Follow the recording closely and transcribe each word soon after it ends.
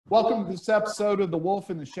Welcome to this episode of The Wolf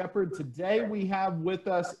and the Shepherd. Today we have with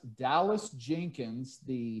us Dallas Jenkins,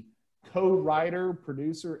 the co-writer,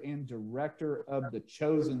 producer, and director of the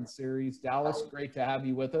Chosen series. Dallas, great to have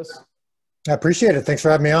you with us. I appreciate it. Thanks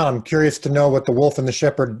for having me on. I'm curious to know what the wolf and the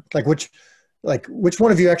shepherd, which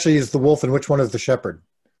one of you actually is the wolf and which one is the shepherd?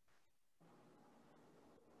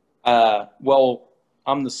 Well,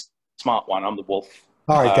 I'm the smart one. I'm the wolf.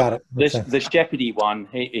 All right, got it. The shepherdy one,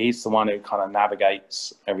 he's the one who kind of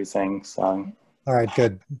navigates everything. So. All right,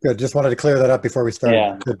 good. Just wanted to clear that up before we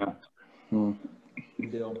started. Yeah. Good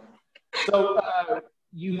deal. So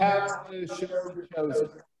you have the show Chosen,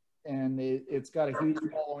 and it's got a huge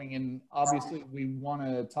following, and obviously we want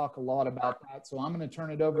to talk a lot about that. So I'm going to turn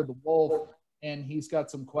it over to the wolf, and he's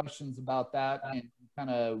got some questions about that and kind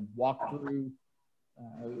of walk through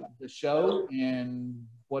the show and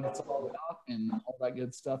what it's all about and all that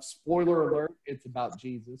good stuff. Spoiler alert, it's about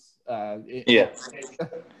Jesus. In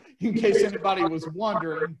case anybody was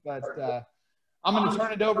wondering, but I'm going to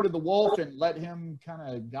turn it over to the wolf and let him kind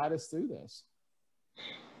of guide us through this.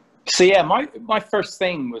 So yeah, my first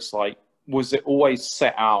thing was it always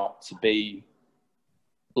set out to be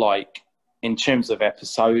like, in terms of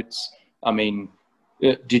episodes? I mean,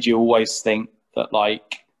 did you always think that I'm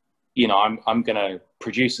going to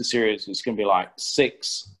produce a series that's going to be like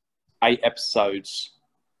 6-8 episodes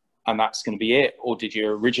and that's going to be it? Or did you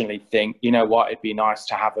originally think, you know what, it'd be nice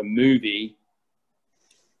to have a movie,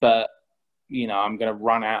 but, I'm going to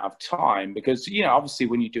run out of time? Because, obviously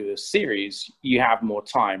when you do a series, you have more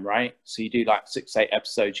time, right? So you do like 6-8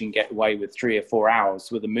 episodes, you can get away with 3 or 4 hours.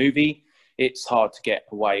 With a movie, it's hard to get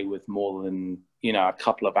away with more than, a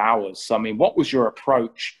couple of hours. So, I mean, what was your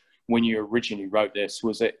approach when you originally wrote this?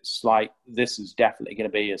 Was it like, this is definitely going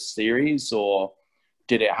to be a series, or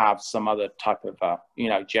did it have some other type of,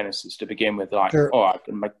 genesis to begin with? Like, Sure. I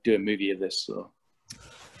can do a movie of this. Or...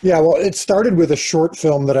 Yeah, well, it started with a short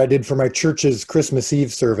film that I did for my church's Christmas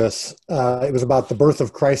Eve service. It was about the birth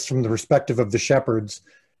of Christ from the perspective of the shepherds.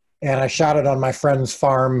 And I shot it on my friend's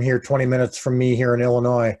farm here, 20 minutes from me here in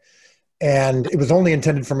Illinois. And it was only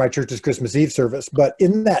intended for my church's Christmas Eve service. But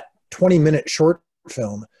in that 20-minute short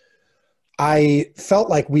film, I felt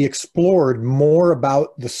like we explored more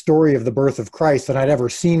about the story of the birth of Christ than I'd ever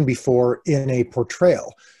seen before in a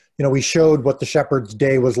portrayal. We showed what the shepherd's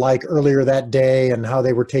day was like earlier that day and how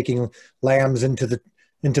they were taking lambs into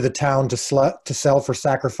the town to sell for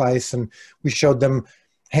sacrifice. And we showed them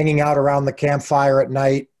hanging out around the campfire at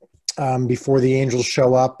night before the angels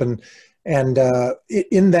show up. And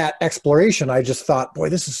in that exploration, I just thought, boy,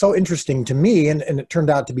 this is so interesting to me. And it turned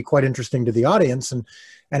out to be quite interesting to the audience. And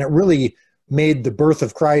it really made the birth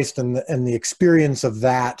of Christ and the experience of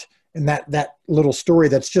that, and that little story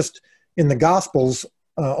that's just in the Gospels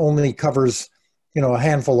only covers, a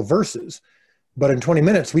handful of verses. But in 20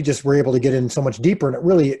 minutes, we just were able to get in so much deeper, and it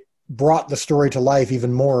really brought the story to life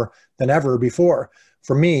even more than ever before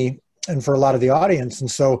for me and for a lot of the audience.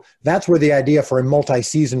 And so that's where the idea for a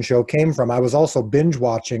multi-season show came from. I was also binge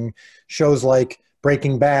watching shows like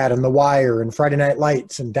Breaking Bad and The Wire and Friday Night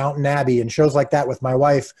Lights and Downton Abbey and shows like that with my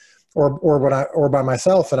wife or by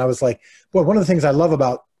myself. And I was like, boy, one of the things I love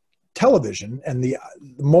about television and the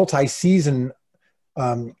multi-season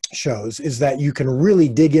shows is that you can really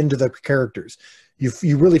dig into the characters.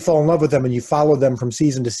 You really fall in love with them and you follow them from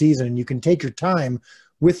season to season, and you can take your time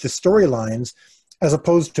with the storylines, as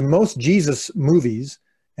opposed to most Jesus movies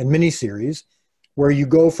and miniseries where you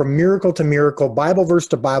go from miracle to miracle, Bible verse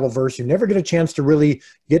to Bible verse. You never get a chance to really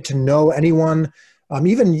get to know anyone.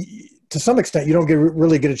 Even to some extent, you don't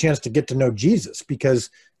really get a chance to get to know Jesus, because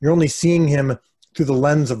you're only seeing him through the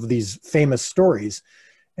lens of these famous stories.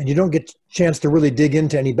 And you don't get a chance to really dig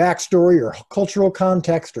into any backstory or cultural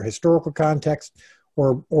context or historical context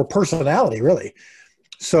or personality, really.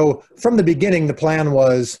 So from the beginning, the plan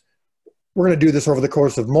was, we're going to do this over the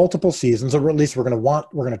course of multiple seasons, or at least we're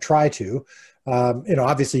going to try to.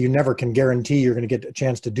 Obviously you never can guarantee you're going to get a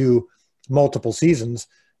chance to do multiple seasons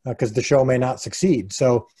because the show may not succeed.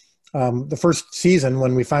 So the first season,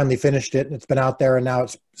 when we finally finished it, and it's been out there and now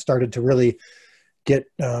it's started to really get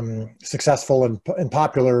successful and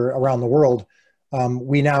popular around the world,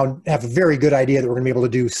 we now have a very good idea that we're going to be able to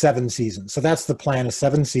do 7 seasons. So that's the plan, is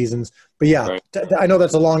 7 seasons. But yeah, right. I know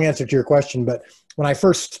that's a long answer to your question, but when I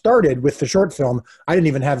first started with the short film, I didn't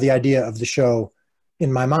even have the idea of the show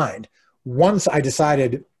in my mind. Once I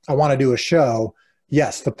decided I want to do a show,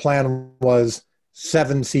 yes, the plan was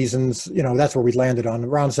 7 seasons. That's where we landed on,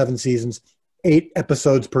 around 7 seasons, 8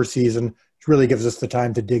 episodes per season, which really gives us the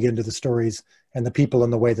time to dig into the stories and the people in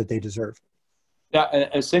the way that they deserve. Yeah,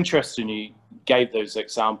 it's interesting you gave those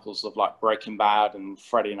examples of like Breaking Bad and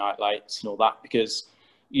Friday Night Lights and all that, because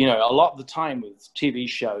you know, a lot of the time with TV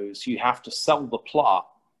shows, you have to sell the plot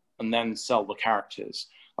and then sell the characters.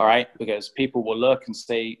 All right. Because people will look and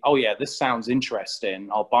say, oh yeah, this sounds interesting.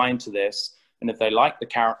 I'll buy into this. And if they like the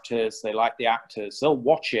characters, they like the actors, they'll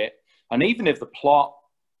watch it. And even if the plot,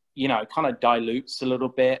 you know, kind of dilutes a little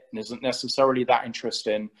bit and isn't necessarily that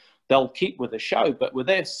interesting, they'll keep with the show. But with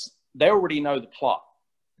this, they already know the plot.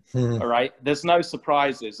 All right. There's no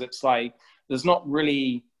surprises. It's like, there's not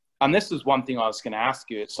really, and this is one thing I was going to ask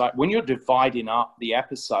you. It's like when you're dividing up the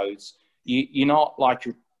episodes, you're not like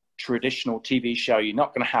a traditional TV show. You're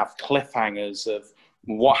not going to have cliffhangers of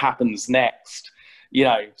what happens next, you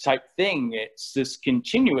know, type thing. It's this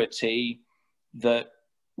continuity that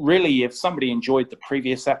really, if somebody enjoyed the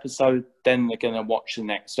previous episode, then they're going to watch the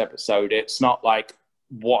next episode. It's not like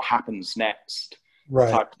what happens next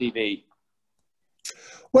type TV.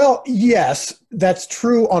 Well, yes, that's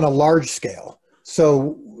true on a large scale.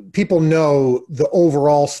 So people know the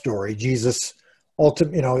overall story. Jesus,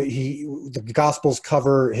 you know, the Gospels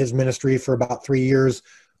cover his ministry for about 3 years.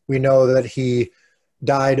 We know that he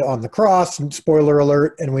died on the cross, spoiler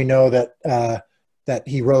alert, and we know that that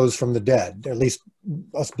he rose from the dead. At least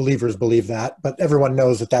us believers believe that, but everyone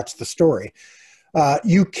knows that that's the story.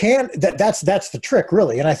 You can't. That's the trick,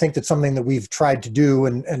 really, and I think that's something that we've tried to do,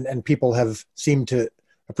 and people have seemed to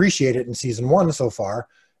appreciate it in season 1 so far,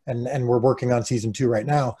 and we're working on season 2 right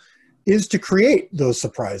now, is to create those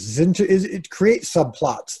surprises and to create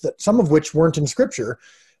subplots that some of which weren't in scripture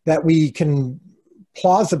that we can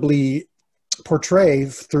plausibly portray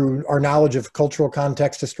through our knowledge of cultural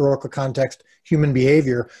context, historical context, human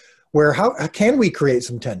behavior, where how can we create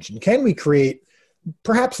some tension? Can we create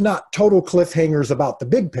perhaps not total cliffhangers about the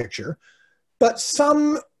big picture, but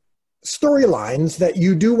some storylines that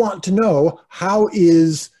you do want to know, how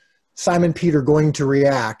is Simon Peter going to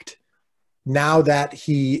react now that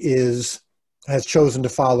he has chosen to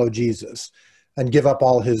follow Jesus and give up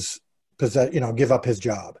all his, give up his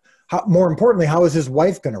job? More importantly, how is his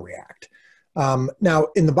wife going to react? Now,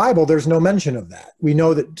 in the Bible, there's no mention of that. We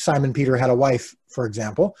know that Simon Peter had a wife, for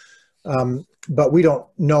example, but we don't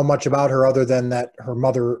know much about her other than that her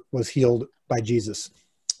mother was healed by Jesus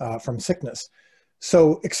from sickness.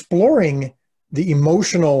 So exploring the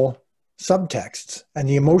emotional subtexts and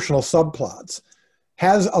the emotional subplots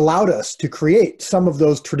has allowed us to create some of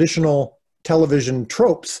those traditional television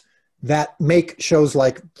tropes that make shows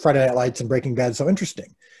like Friday Night Lights and Breaking Bad so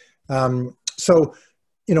interesting. So,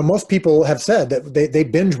 you know, most people have said that they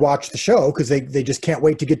binge watch the show because they just can't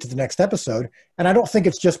wait to get to the next episode. And I don't think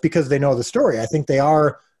it's just because they know the story. I think they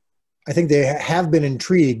have been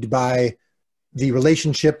intrigued by the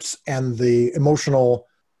relationships and the emotional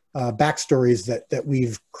backstories that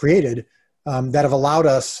we've created that have allowed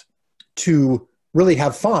us to really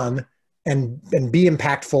have fun and be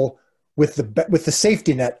impactful with the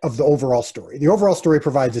safety net of the overall story. The overall story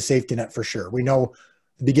provides a safety net for sure. We know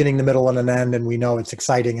the beginning, the middle, and an end, and we know it's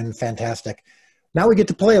exciting and fantastic. Now we get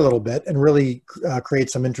to play a little bit and really create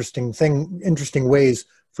some interesting ways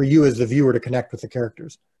for you as the viewer to connect with the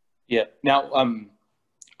characters. Yeah. Now,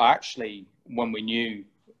 actually, when we knew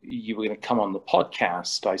you were going to come on the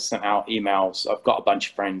podcast, I sent out emails. I've got a bunch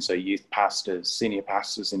of friends who are youth pastors, senior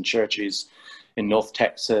pastors in churches in North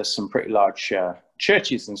Texas, some pretty large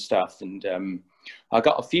churches and stuff. And I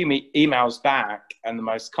got a few emails back, and the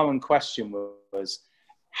most common question was,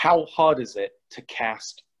 how hard is it to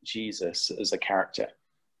cast Jesus as a character?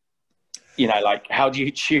 You know, like, how do you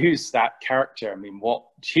choose that character? I mean, what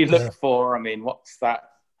do you look for? I mean, what's that?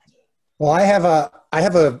 Well, I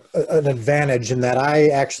have an advantage in that I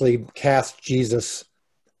actually cast Jesus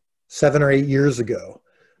 7 or 8 years ago.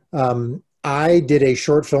 I did a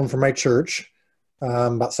short film for my church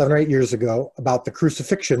about 7 or 8 years ago about the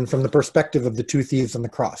crucifixion from the perspective of the two thieves on the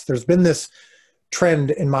cross. There's been this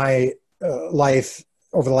trend in my life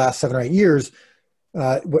over the last 7 or 8 years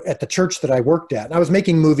at the church that I worked at. And I was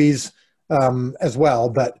making movies as well,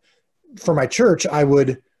 but for my church, I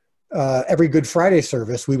would, every Good Friday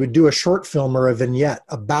service, we would do a short film or a vignette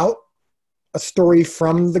about a story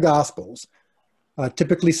from the Gospels,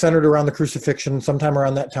 typically centered around the crucifixion, sometime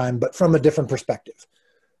around that time, but from a different perspective.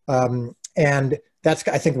 And that's,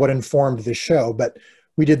 I think, what informed this show. But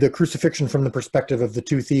we did the crucifixion from the perspective of the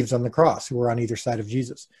two thieves on the cross who were on either side of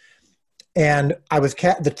Jesus. And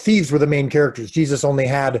the thieves were the main characters. Jesus only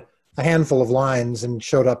had a handful of lines and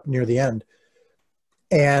showed up near the end.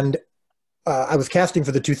 And I was casting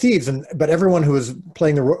for the two thieves, but everyone who was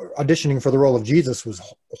auditioning for the role of Jesus was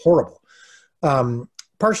horrible.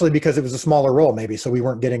 Partially because it was a smaller role, maybe, so we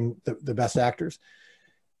weren't getting the best actors.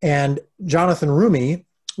 And Jonathan Rumi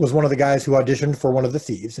was one of the guys who auditioned for one of the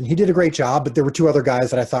thieves, and he did a great job, but there were two other guys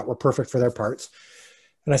that I thought were perfect for their parts.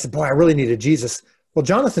 And I said, boy, I really needed Jesus. Well,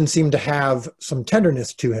 Jonathan seemed to have some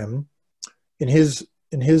tenderness to him in his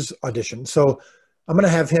audition. So I'm going to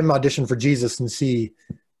have him audition for Jesus and see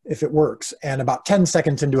if it works. And about 10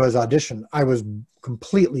 seconds into his audition, I was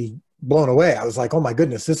completely blown away. I was like, oh my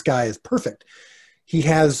goodness, this guy is perfect. He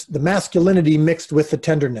has the masculinity mixed with the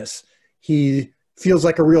tenderness. He feels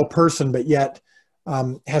like a real person, but yet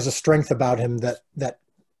has a strength about him that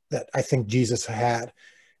I think Jesus had.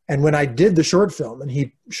 And when I did the short film and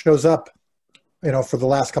he shows up, for the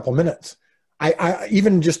last couple minutes, I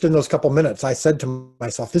even just in those couple minutes, I said to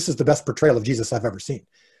myself, this is the best portrayal of Jesus I've ever seen.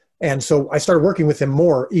 And so I started working with him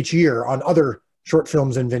more each year on other short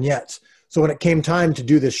films and vignettes. So when it came time to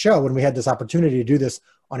do this show, when we had this opportunity to do this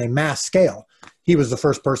on a mass scale, he was the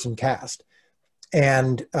first person cast.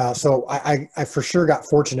 And so I for sure got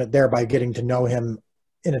fortunate there by getting to know him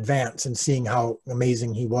in advance and seeing how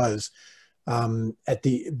amazing he was at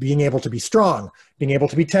being able to be strong, being able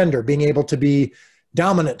to be tender, being able to be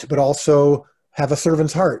dominant, but also have a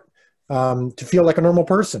servant's heart, to feel like a normal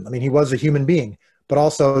person. I mean, he was a human being, but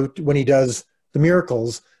also when he does the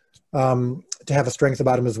miracles, to have a strength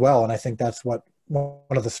about him as well. And I think that's what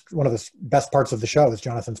one of the best parts of the show is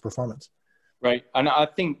Jonathan's performance. Right. And I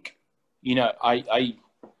think,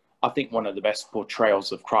 I think one of the best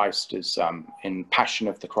portrayals of Christ is in Passion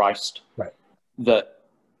of the Christ. Right. That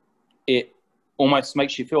it almost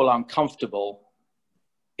makes you feel uncomfortable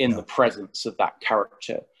in the presence of that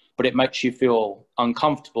character, but it makes you feel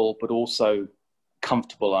uncomfortable, but also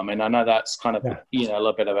comfortable. I mean, I know that's kind of, a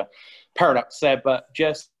little bit of a paradox there, but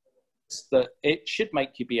just that it should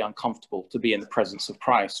make you be uncomfortable to be in the presence of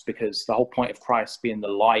Christ, because the whole point of Christ being the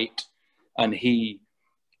light, and he,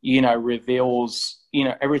 reveals,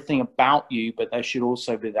 everything about you, but there should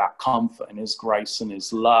also be that comfort and his grace and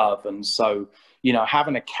his love. And so,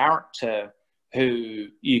 having a character who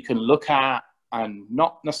you can look at and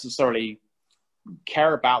not necessarily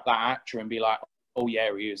care about that actor and be like, oh yeah,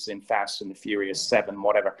 he was in Fast and the Furious 7,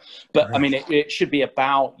 whatever. But right. I mean, it should be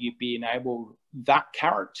about you being able, that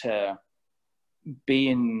character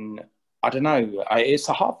being, I don't know, it's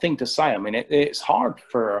a hard thing to say. I mean, it's hard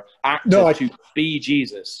for an actor to be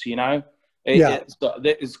Jesus, It's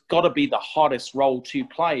got to be the hardest role to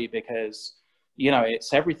play, because,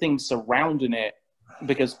 it's everything surrounding it,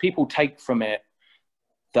 because people take from it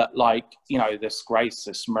that, like, this grace,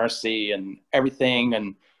 this mercy and everything.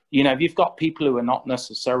 And, if you've got people who are not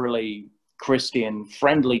necessarily Christian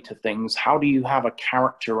friendly to things, how do you have a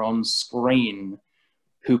character on screen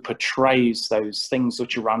who portrays those things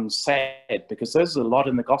which are unsaid? Because there's a lot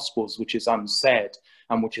in the Gospels which is unsaid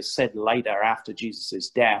and which is said later after Jesus'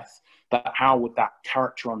 death. But how would that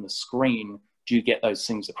character on the screen, do you get those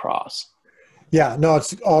things across? Yeah, no,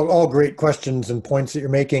 it's all great questions and points that you're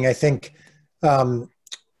making. I think, in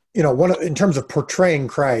terms of portraying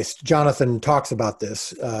Christ, Jonathan talks about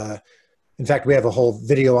this. In fact, we have a whole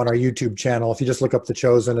video on our YouTube channel. If you just look up The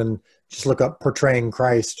Chosen and just look up portraying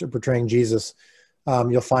Christ or portraying Jesus,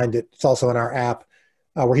 you'll find it. It's also in our app,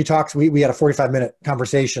 where he talks. We had a 45-minute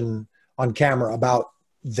conversation on camera about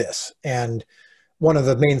this. And one of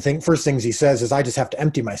the first things he says is, I just have to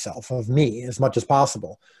empty myself of me as much as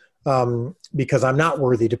possible, because I'm not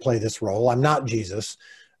worthy to play this role. I'm not Jesus.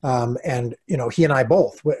 And, he and I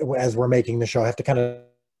both, as we're making the show, have to kind of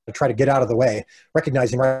try to get out of the way,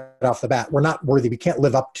 recognizing right off the bat, we're not worthy. We can't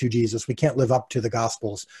live up to Jesus. We can't live up to the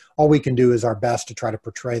Gospels. All we can do is our best to try to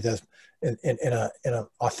portray this in an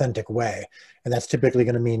authentic way. And that's typically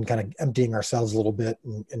going to mean kind of emptying ourselves a little bit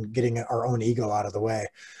and getting our own ego out of the way.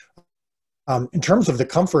 In terms of the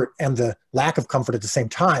comfort and the lack of comfort at the same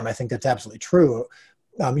time, I think that's absolutely true.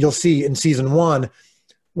 You'll see in season 1,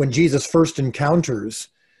 when Jesus first encounters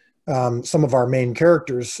some of our main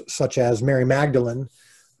characters, such as Mary Magdalene,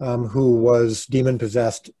 who was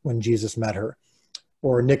demon-possessed when Jesus met her,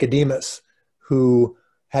 or Nicodemus, who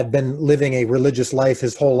had been living a religious life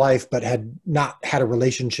his whole life, but had not had a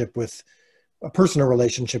personal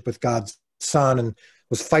relationship with God's Son, and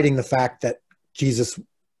was fighting the fact that Jesus,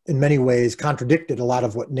 in many ways, contradicted a lot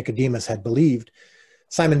of what Nicodemus had believed.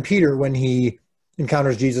 Simon Peter, when he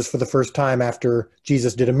encounters Jesus for the first time after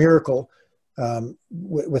Jesus did a miracle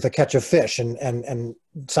with a catch of fish, and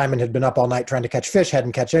Simon had been up all night trying to catch fish,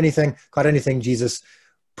 hadn't caught anything. Jesus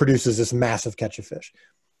produces this massive catch of fish.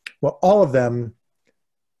 Well, all of them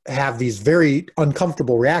have these very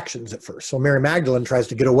uncomfortable reactions at first. So Mary Magdalene tries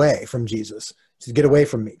to get away from Jesus. She says, get away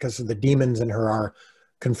from me, because the demons in her are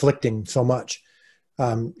conflicting so much.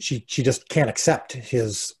 She just can't accept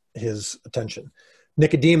his attention.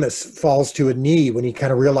 Nicodemus falls to a knee when he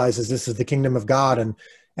kind of realizes this is the kingdom of God, and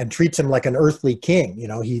and treats him like an earthly king. You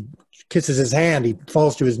know, he kisses his hand, he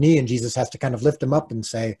falls to his knee, and Jesus has to kind of lift him up and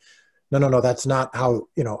say, no, that's not how,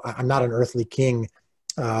 you know, I'm not an earthly king.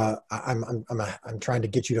 I'm trying to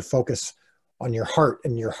get you to focus on your heart,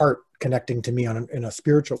 and your heart connecting to me in a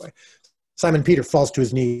spiritual way. Simon Peter falls to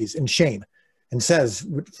his knees in shame and says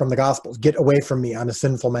from the Gospels, "Get away from me, I'm a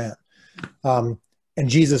sinful man." And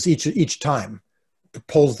Jesus each time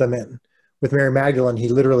pulls them in. With Mary Magdalene, he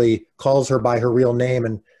literally calls her by her real name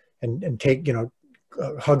and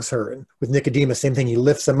hugs her. And with Nicodemus, same thing. He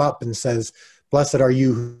lifts him up and says, "Blessed are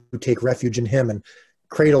you who take refuge in him," and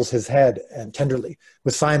cradles his head and tenderly.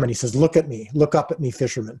 With Simon, he says, "Look at me, look up at me,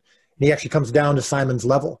 fisherman." And he actually comes down to Simon's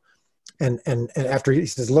level. And after he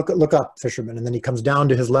says, look up, fisherman. And then he comes down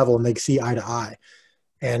to his level and they see eye to eye.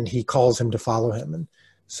 And he calls him to follow him. And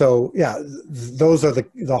so, yeah, those are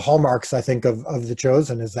the hallmarks, I think, of the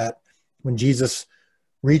chosen, is that when Jesus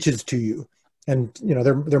reaches to you, and, you know,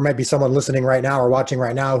 there might be someone listening right now or watching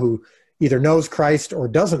right now who either knows Christ or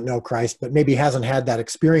doesn't know Christ, but maybe hasn't had that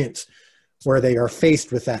experience where they are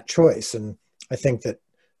faced with that choice. And I think that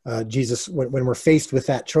Jesus, when we're faced with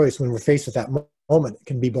that choice, when we're faced with that moment, it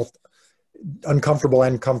can be both uncomfortable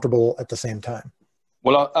and comfortable at the same time.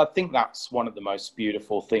 Well, I think that's one of the most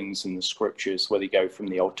beautiful things in the scriptures, whether you go from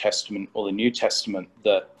the Old Testament or the New Testament,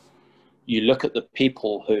 that you look at the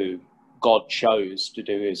people who God chose to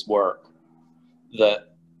do his work,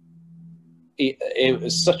 that it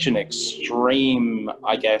was such an extreme,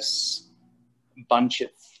 I guess, bunch of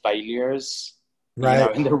failures, right, you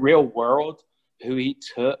know, in the real world, who he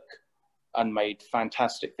took and made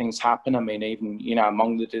fantastic things happen. I mean, even, you know,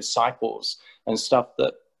 among the disciples and stuff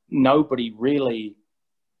that nobody really,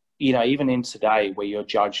 you know, even in today where you're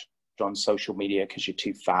judged on social media because you're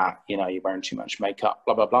too fat, you know, you're wearing too much makeup,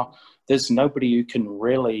 blah, blah, blah. There's nobody who can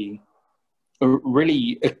really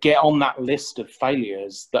get on that list of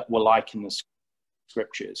failures that were like in the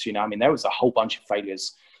scriptures. You know, I mean, there was a whole bunch of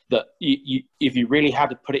failures that if you really had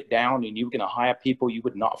to put it down and you were going to hire people, you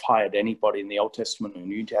would not have hired anybody in the Old Testament or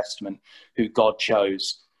New Testament who God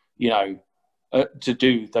chose, you know, to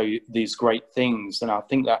do these great things. And I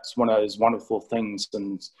think that's one of those wonderful things.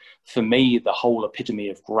 And for me, the whole epitome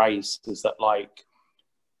of grace is that, like,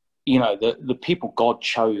 you know, the people God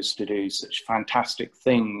chose to do such fantastic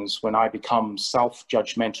things, when I become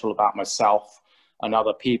self-judgmental about myself and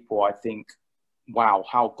other people, I think, wow,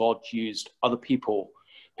 how God used other people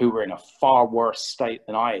who were in a far worse state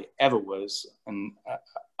than I ever was and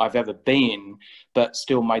I've ever been, but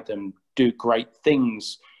still made them do great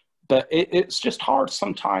things. But it's just hard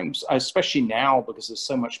sometimes, especially now, because there's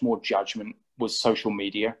so much more judgment with social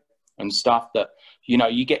media and stuff, that, you know,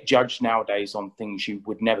 you get judged nowadays on things you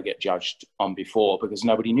would never get judged on before because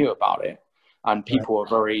nobody knew about it. And people are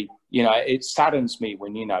very, you know, it saddens me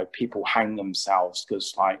when, you know, people hang themselves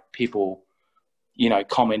because, like, people, you know,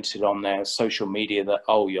 commented on their social media that,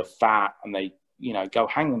 oh, you're fat, and they, you know, go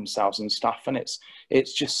hang themselves and stuff. And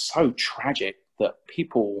it's just so tragic that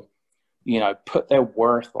people, you know, put their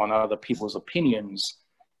worth on other people's opinions.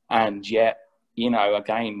 And yet, you know,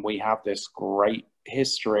 again, we have this great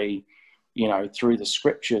history, you know, through the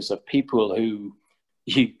scriptures of people who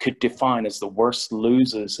you could define as the worst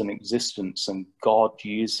losers in existence, and God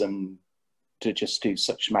used them to just do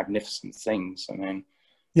such magnificent things. I mean,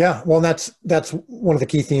 yeah, well, that's one of the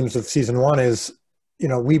key themes of season one is, you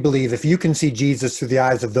know, we believe if you can see Jesus through the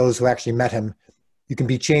eyes of those who actually met him, you can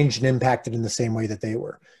be changed and impacted in the same way that they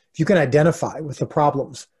were. If you can identify with the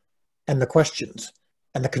problems and the questions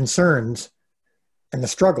and the concerns and the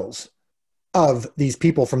struggles of these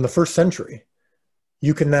people from the first century,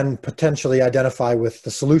 you can then potentially identify with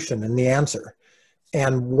the solution and the answer.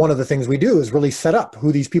 And one of the things we do is really set up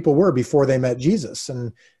who these people were before they met Jesus.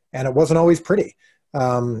 And it wasn't always pretty.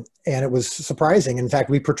 And it was surprising. In fact,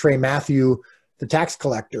 we portray Matthew, the tax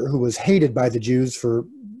collector, who was hated by the Jews for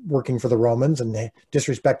working for the Romans and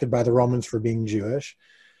disrespected by the Romans for being Jewish.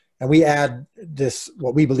 And we add this,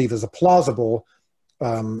 what we believe is a plausible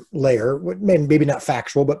layer, maybe not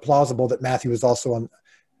factual, but plausible, that Matthew is also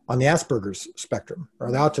on the Asperger's spectrum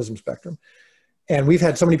or the autism spectrum. And we've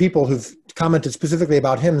had so many people who've commented specifically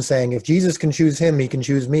about him saying, if Jesus can choose him, he can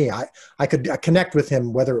choose me. I could connect with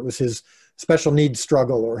him, whether it was his special needs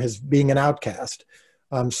struggle or his being an outcast.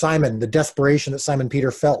 Simon, the desperation that Simon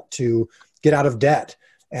Peter felt to get out of debt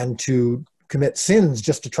and to commit sins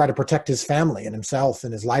just to try to protect his family and himself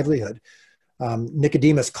and his livelihood.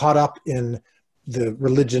 Nicodemus, caught up in the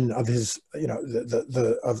religion of his, you know,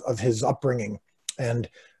 of his upbringing and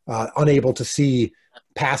unable to see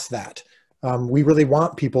past that. We really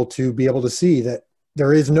want people to be able to see that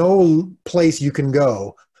there is no place you can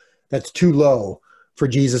go that's too low for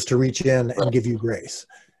Jesus to reach in and give you grace.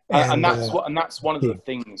 And that's one of the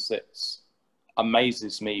things that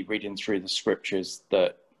amazes me reading through the scriptures,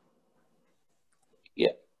 that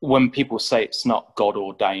when people say it's not God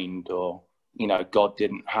ordained, or God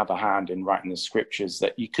didn't have a hand in writing the scriptures,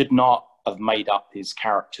 that you could not have made up these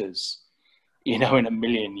characters in a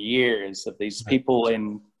million years, of these people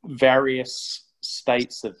in various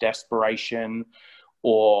states of desperation,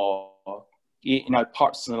 or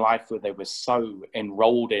parts of their life where they were so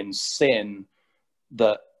enrolled in sin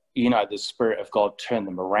that the Spirit of God turned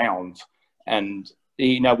them around. And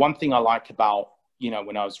one thing I like about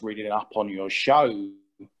when I was reading up on your show,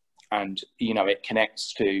 and it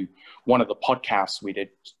connects to one of the podcasts we did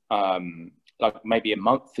like maybe a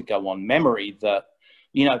month ago on memory, that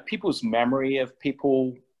people's memory of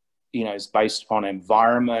people is based upon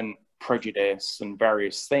environment, prejudice, and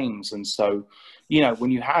various things. And so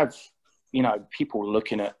when you have people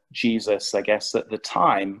looking at Jesus, I guess at the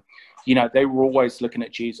time, they were always looking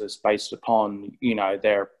at Jesus based upon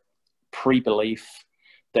their pre-belief,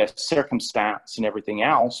 their circumstance, and everything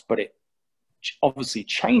else. But it obviously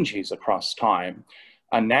changes across time,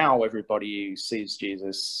 and now everybody who sees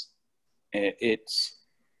Jesus, it's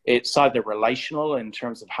either relational in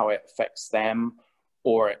terms of how it affects them,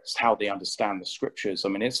 or it's how they understand the scriptures. I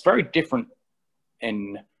mean, it's very different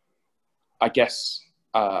in, I guess,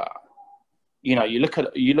 you look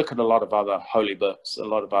at a lot of other holy books, a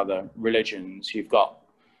lot of other religions. You've got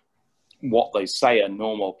what they say are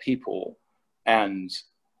normal people, and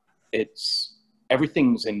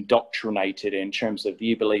everything's indoctrinated in terms of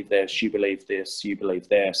you believe this, you believe this, you believe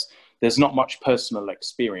this. There's not much personal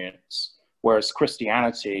experience, whereas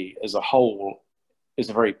Christianity as a whole is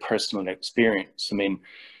a very personal experience. I mean,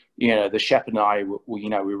 the Shepherd and I, we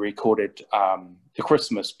recorded the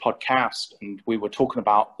Christmas podcast, and we were talking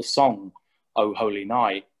about the song "O Holy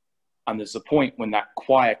Night," and there's a point when that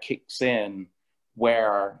choir kicks in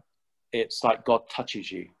where it's like God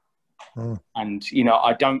touches you. And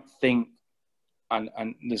I don't think,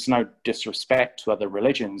 and there's no disrespect to other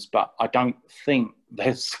religions, but I don't think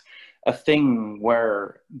there's a thing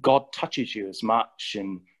where God touches you as much.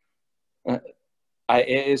 And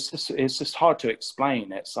it's just hard to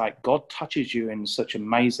explain. It's like God touches you in such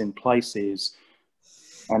amazing places,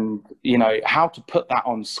 and how to put that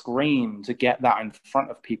on screen, to get that in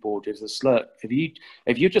front of people, to just look,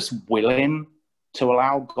 if you're just willing to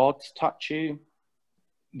allow God to touch you,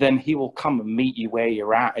 then he will come and meet you where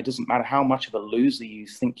you're at. It doesn't matter how much of a loser you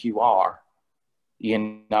think you are.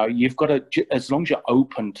 You've got to, as long as you're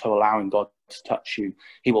open to allowing God to touch you,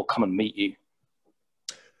 he will come and meet you.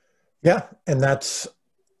 Yeah. And that's,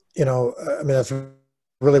 that's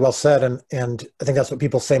really well said. And I think that's what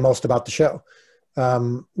people say most about the show,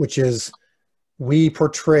 which is we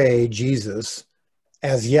portray Jesus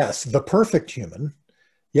as, yes, the perfect human,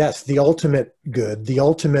 yes, the ultimate good, the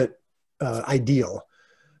ultimate ideal,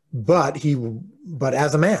 but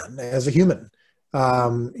as a man, as a human.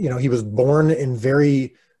 He was born in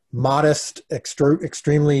very modest,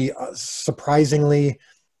 extremely surprisingly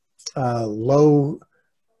low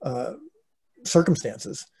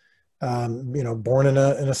circumstances. Born in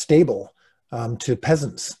a stable to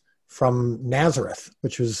peasants from Nazareth,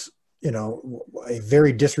 which was a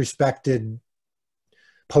very disrespected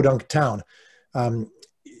podunk town.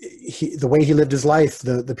 The way he lived his life,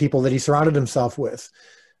 the people that he surrounded himself with,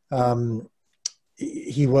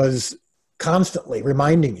 he was constantly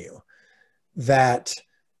reminding you that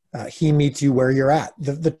he meets you where you're at.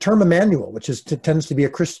 The term Emmanuel, which tends to be a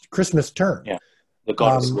Christmas term, the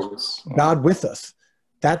God with us. God with us.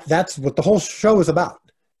 That's what the whole show is about.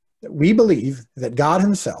 We believe that God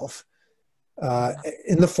himself,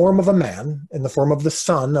 in the form of a man, in the form of the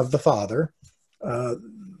Son of the Father,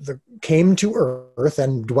 came to earth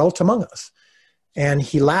and dwelt among us. And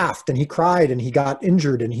he laughed and he cried and he got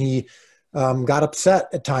injured and he got upset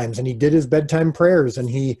at times, and he did his bedtime prayers, and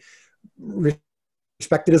he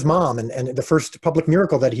respected his mom. And the first public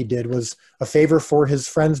miracle that he did was a favor for his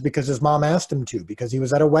friends because his mom asked him to, because he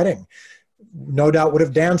was at a wedding. No doubt would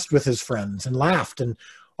have danced with his friends and laughed, and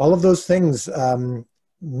all of those things.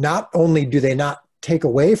 Not only do they not take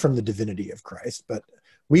away from the divinity of Christ, but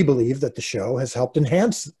we believe that the show has helped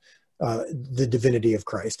enhance the divinity of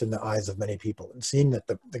Christ in the eyes of many people, and seeing that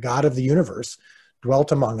the God of the universe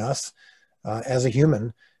dwelt among us as a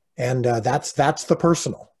human, and that's the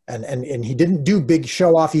personal. And he didn't do big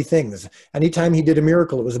show-offy things. Anytime he did a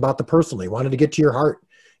miracle, it was about the personal. He wanted to get to your heart.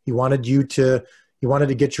 He wanted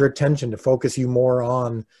to get your attention, to focus you more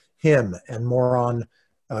on him and more on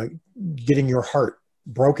getting your heart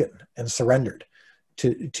broken and surrendered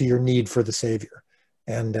to your need for the Savior.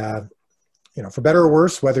 And for better or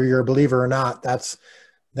worse, whether you're a believer or not, that's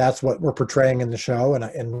that's what we're portraying in the show.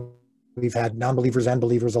 And we've had non-believers and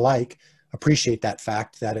believers alike appreciate that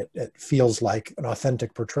fact, that it feels like an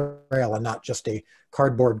authentic portrayal and not just a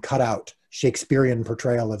cardboard cutout Shakespearean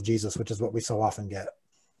portrayal of Jesus, which is what we so often get.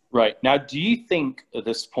 Right. Now, do you think at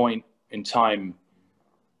this point in time,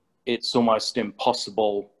 it's almost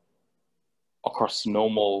impossible across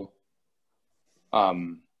normal,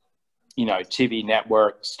 TV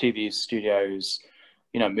networks, TV studios,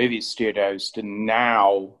 movie studios to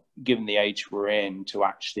now, given the age we're in, to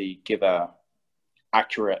actually give a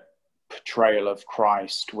accurate portrayal of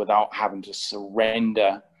Christ without having to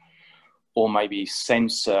surrender or maybe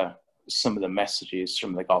censor some of the messages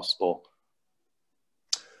from the gospel?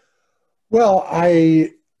 Well,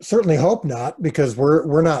 I certainly hope not, because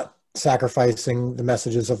we're not sacrificing the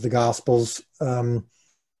messages of the gospels.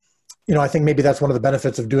 I think maybe that's one of the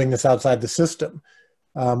benefits of doing this outside the system.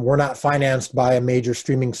 We're not financed by a major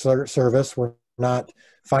streaming service. We're not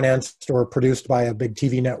financed or produced by a big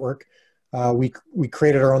TV network. We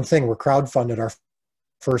created our own thing. We're crowdfunded. Our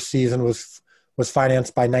first season was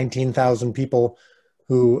financed by 19,000 people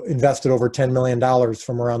who invested over $10 million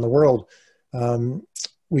from around the world.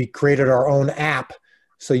 We created our own app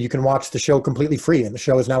so you can watch the show completely free. And the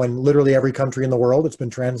show is now in literally every country in the world. It's been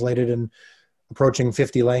translated in approaching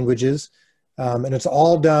 50 languages. And it's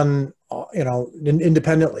all done,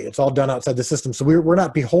 independently. It's all done outside the system. So we're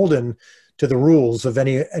not beholden to the rules of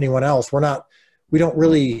anyone else. We don't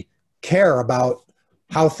really care about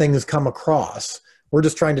how things come across. We're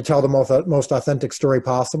just trying to tell the most authentic story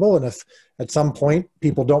possible. And if at some point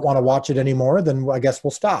people don't want to watch it anymore, then I guess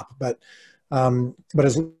we'll stop. But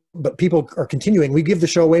people are continuing. We give the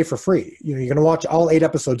show away for free. You're going to watch all 8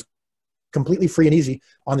 episodes completely free and easy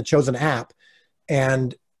on the chosen app.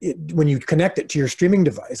 And when you connect it to your streaming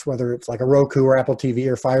device, whether it's like a Roku or Apple TV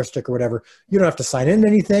or Fire Stick or whatever, you don't have to sign in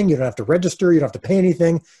anything. You don't have to register. You don't have to pay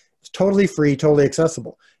anything. It's totally free, totally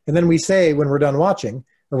accessible. And then we say when we're done watching,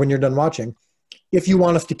 or when you're done watching, if you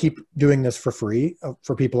want us to keep doing this for free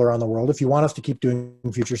for people around the world, if you want us to keep doing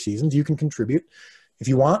future seasons, you can contribute if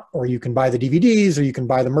you want, or you can buy the DVDs, or you can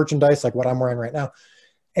buy the merchandise like what I'm wearing right now.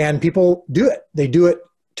 And people do it. They do it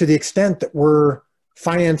to the extent that we're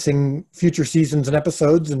financing future seasons and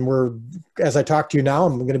episodes. And as I talk to you now,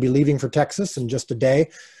 I'm going to be leaving for Texas in just a day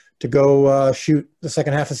to go shoot the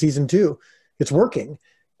second half of season 2. It's working.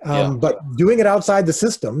 But doing it outside the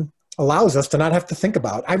system allows us to not have to think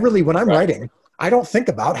about, when I'm writing, I don't think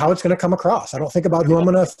about how it's going to come across. I don't think about who I'm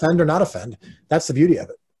going to offend or not offend. That's the beauty of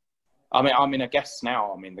it. I mean, I guess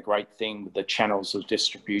now, the great thing with the channels of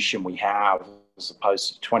distribution we have, as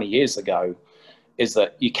opposed to 20 years ago, is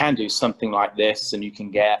that you can do something like this and you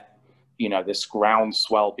can get, this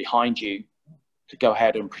groundswell behind you to go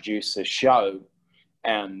ahead and produce a show.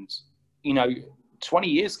 And, 20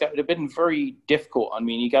 years ago, it would have been very difficult.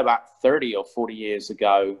 You go back 30 or 40 years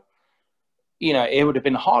ago, it would have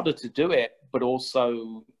been harder to do it, but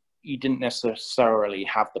also you didn't necessarily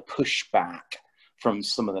have the pushback from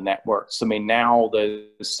some of the networks. Now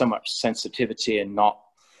there's so much sensitivity and not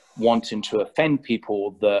wanting to offend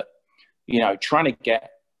people that, trying to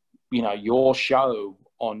get, your show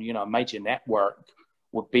on, a major network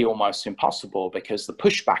would be almost impossible, because the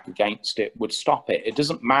pushback against it would stop it. It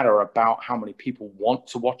doesn't matter about how many people want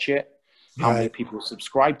to watch it, how many people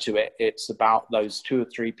subscribe to it. It's about those 2 or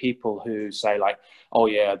 3 people who say like, oh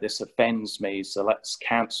yeah, this offends me, so let's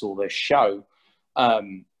cancel this show.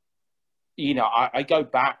 I go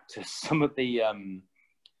back to some of the,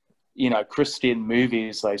 Christian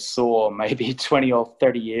movies I saw maybe 20 or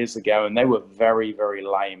 30 years ago, and they were very, very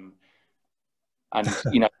lame. And,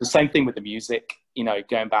 the same thing with the music,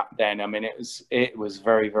 going back then, it was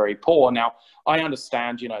very, very poor. Now, I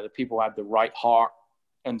understand, that people had the right heart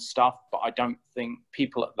and stuff, but I don't think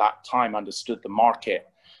people at that time understood the market.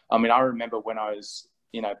 I remember when I was,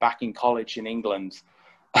 back in college in England,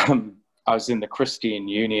 I was in the Christian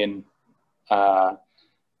Union,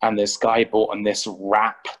 and this guy bought on this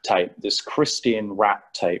rap tape, this Christian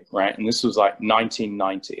rap tape, right? And this was like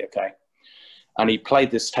 1990, okay? And he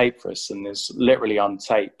played this tape for us, and it's literally on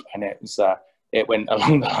tape. And it went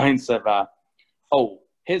along the lines of, oh,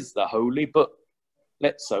 here's the holy book.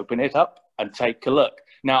 Let's open it up and take a look.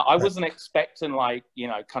 Now, I wasn't expecting like,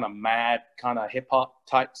 kind of mad, kind of hip hop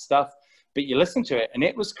type stuff, but you listen to it and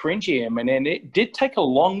it was cringy. And it did take a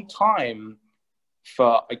long time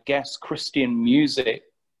for, I guess, Christian music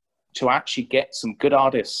to actually get some good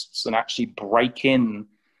artists and actually break in,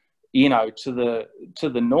 to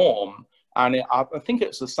the norm. And I think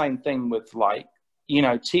it's the same thing with like,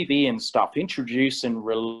 TV and stuff. Introducing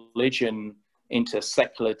religion into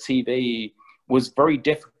secular TV was very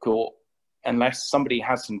difficult unless somebody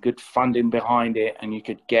has some good funding behind it, and you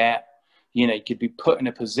could get, you could be put in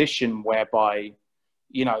a position whereby,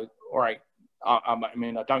 all right, I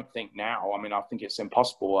mean, I don't think now, I mean, I think it's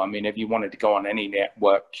impossible. I mean, if you wanted to go on any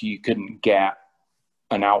network, you couldn't get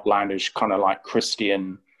an outlandish kind of like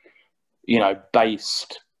Christian,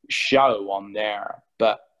 based show on there.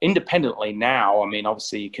 But independently now, I mean,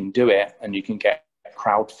 obviously you can do it, and you can get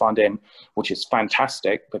crowdfunding, which is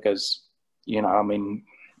fantastic because, I mean,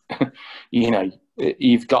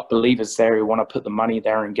 you've got believers there who want to put the money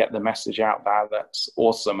there and get the message out there. That's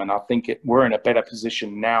awesome. And I think we're in a better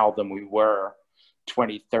position now than we were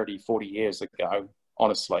 20, 30, 40 years ago,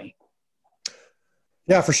 honestly.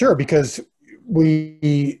 Yeah, for sure. Because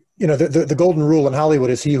the golden rule in Hollywood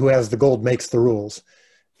is he who has the gold makes the rules.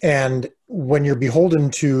 And when you're beholden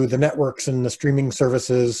to the networks and the streaming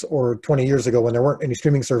services, or 20 years ago when there weren't any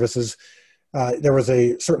streaming services, there was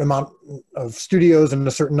a certain amount of studios and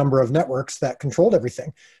a certain number of networks that controlled everything.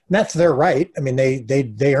 And that's their right. I mean,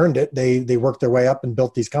 they earned it. They worked their way up and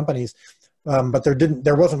built these companies. But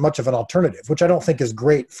there wasn't much of an alternative, which I don't think is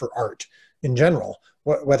great for art in general,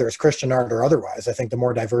 whether it's Christian art or otherwise. I think the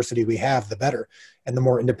more diversity we have, the better. And the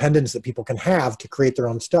more independence that people can have to create their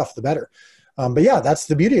own stuff, the better. But yeah, that's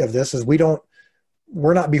the beauty of this, is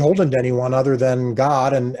we're not beholden to anyone other than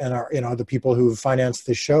God and our, the people who financed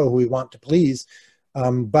this show, who we want to please.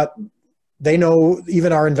 But they know,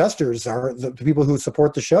 even our investors, the people who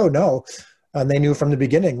support the show know, and they knew from the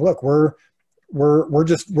beginning, look, we're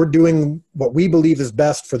doing what we believe is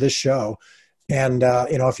best for this show. And,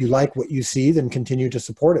 if you like what you see, then continue to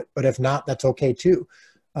support it. But if not, that's okay too.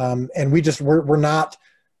 And we're not,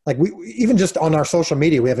 like, we even just on our social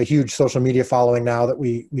media, we have a huge social media following now that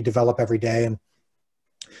we develop every day. And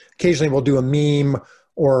occasionally we'll do a meme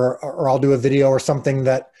or I'll do a video or something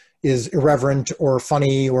that is irreverent or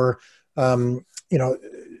funny, or,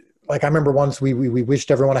 like I remember once we wished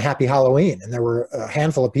everyone a happy Halloween, and there were a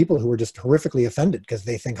handful of people who were just horrifically offended because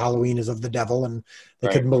they think Halloween is of the devil, and they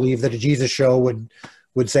couldn't believe that a Jesus show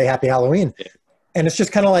would say happy Halloween. Yeah. And it's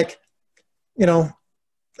just kind of like,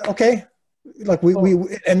 okay. Like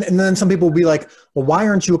and then some people will be like, well, why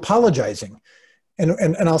aren't you apologizing?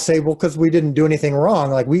 And I'll say, well, because we didn't do anything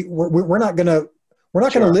wrong. Like we're not gonna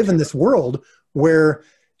live in this world where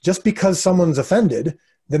just because someone's offended,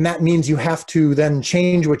 then that means you have to then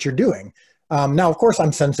change what you're doing. Now, of course,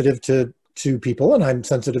 I'm sensitive to people, and I'm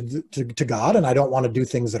sensitive to God, and I don't want to do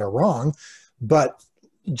things that are wrong. But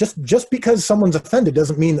just because someone's offended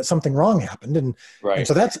doesn't mean that something wrong happened. And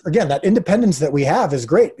so that's, again, that independence that we have is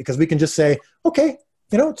great, because we can just say, okay,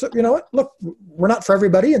 you know what, look, we're not for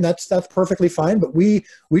everybody, and that's perfectly fine. But we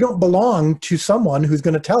don't belong to someone who's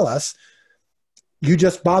going to tell us, you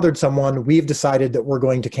just bothered someone, we've decided that we're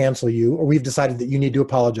going to cancel you, or we've decided that you need to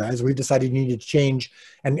apologize, or we've decided you need to change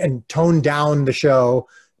and tone down the show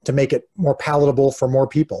to make it more palatable for more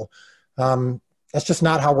people. That's just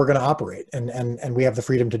not how we're going to operate. And we have the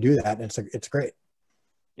freedom to do that. And it's great.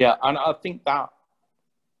 Yeah. And I think that,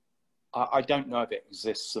 I don't know if it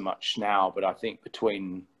exists so much now, but I think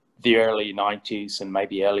between the early 90s and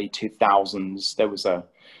maybe early 2000s, there was a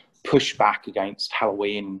pushback against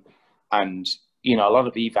Halloween. And, a lot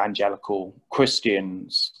of evangelical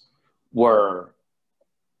Christians were,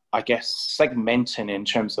 I guess, segmenting in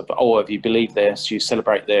terms of, oh, if you believe this, you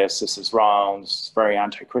celebrate this is wrong, this is very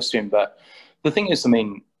anti-Christian. But the thing is, I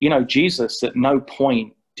mean, Jesus, at no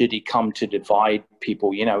point did he come to divide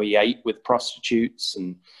people. He ate with prostitutes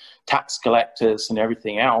and tax collectors and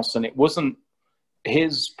everything else. And it wasn't,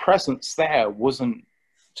 his presence there wasn't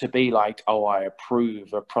to be like, oh, I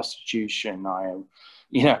approve of prostitution. I,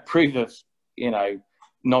 approve of,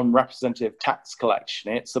 non-representative tax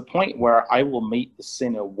collection. It's the point where I will meet the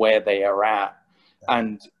sinner where they are at.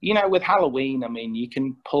 And, with Halloween, I mean, you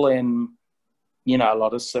can pull in, a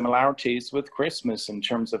lot of similarities with Christmas in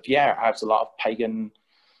terms of, it has a lot of pagan,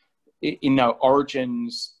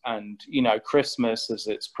 origins, and, Christmas as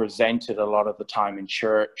it's presented a lot of the time in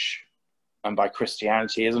church and by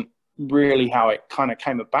Christianity isn't really how it kind of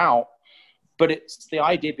came about, but it's the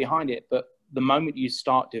idea behind it. But the moment you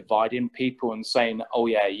start dividing people and saying, oh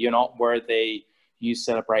yeah, you're not worthy, you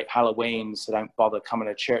celebrate Halloween, so don't bother coming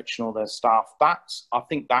to church and all that stuff, I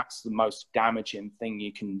think that's the most damaging thing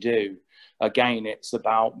you can do. Again, it's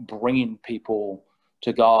about bringing people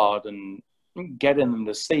to God and getting them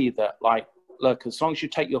to see that, like, look, as long as you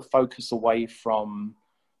take your focus away from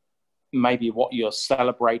maybe what you're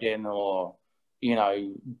celebrating or,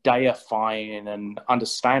 deifying and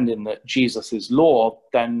understanding that Jesus is Lord,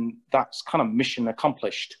 then that's kind of mission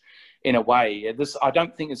accomplished in a way. I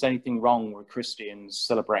don't think there's anything wrong with Christians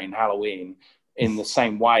celebrating Halloween in the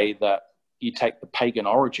same way that, you take the pagan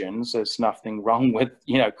origins, there's nothing wrong with,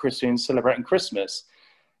 Christians celebrating Christmas.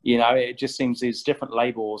 It just seems these different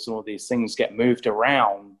labels and all these things get moved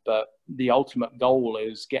around, but the ultimate goal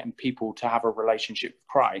is getting people to have a relationship with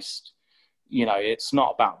Christ. It's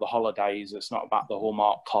not about the holidays. It's not about the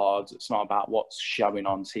Hallmark cards. It's not about what's showing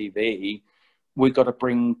on TV. We've got to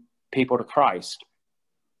bring people to Christ.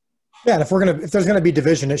 Yeah, and if there's gonna be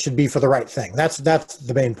division, it should be for the right thing. That's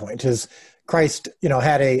the main point. Is Christ,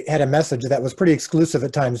 had a message that was pretty exclusive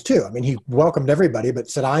at times too. I mean, he welcomed everybody, but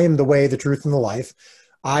said, "I am the way, the truth, and the life.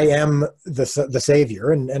 I am the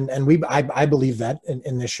Savior," and I believe that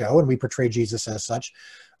in this show, and we portray Jesus as such.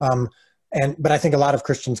 But I think a lot of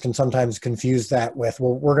Christians can sometimes confuse that with,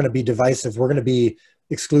 well, we're going to be divisive. We're going to be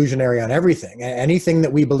exclusionary on everything. Anything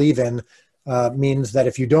that we believe in means that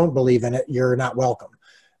if you don't believe in it, you're not welcome.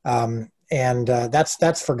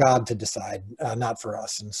 That's for God to decide, not for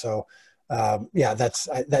us. And so, that's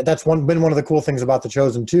been one of the cool things about The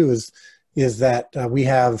Chosen too, is that we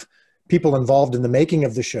have people involved in the making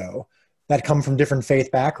of the show that come from different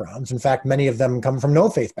faith backgrounds. In fact, many of them come from no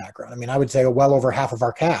faith background. I mean, I would say well over half of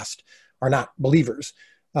our cast are not believers.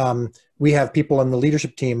 We have people in the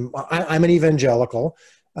leadership team. I'm an evangelical.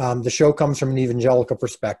 The show comes from an evangelical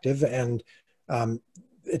perspective, and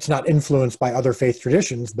it's not influenced by other faith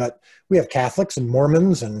traditions, but we have Catholics and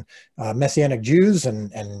Mormons and Messianic Jews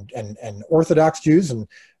and Orthodox Jews and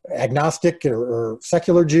agnostic or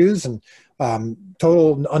secular Jews and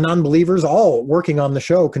total non-believers, all working on the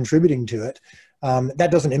show, contributing to it.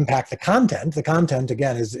 That doesn't impact the content. The content,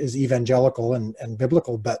 again, is evangelical and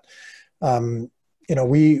biblical, but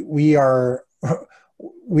we are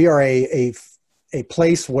a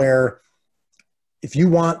place where if you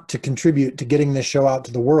want to contribute to getting this show out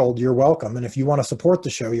to the world, you're welcome. And if you want to support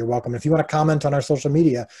the show, you're welcome. If you want to comment on our social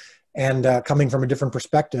media and coming from a different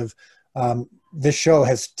perspective, this show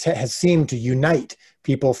has seemed to unite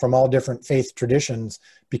people from all different faith traditions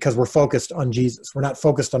because we're focused on Jesus. We're not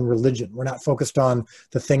focused on religion. We're not focused on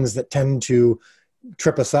the things that tend to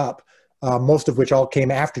trip us up, most of which all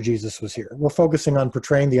came after Jesus was here. We're focusing on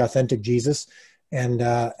portraying the authentic Jesus,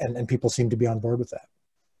 and people seem to be on board with that.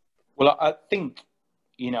 Well, I think,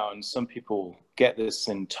 and some people get this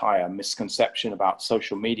entire misconception about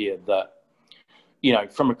social media that,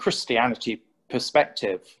 from a Christianity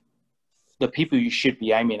perspective, the people you should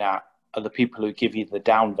be aiming at are the people who give you the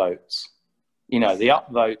down votes. The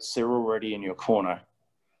up votes, they're already in your corner.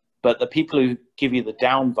 But the people who give you the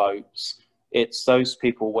down votes, it's those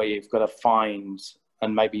people where you've got to find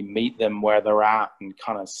and maybe meet them where they're at and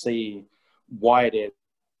kind of see why it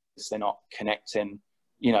is they're not connecting,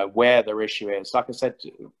 where their issue is. Like I said,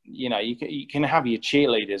 you can have your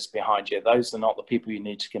cheerleaders behind you. Those are not the people you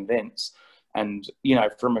need to convince. And,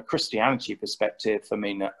 from a Christianity perspective, I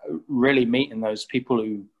mean, really meeting those people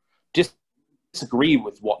who disagree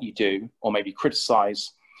with what you do or maybe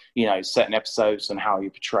criticize, certain episodes and how you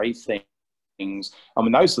portray things. I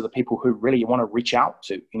mean, those are the people who really you want to reach out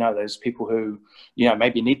to, those people who,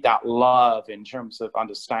 maybe need that love in terms of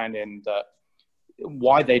understanding that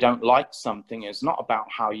why they don't like something is not about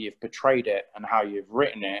how you've portrayed it and how you've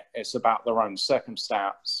written it. It's about their own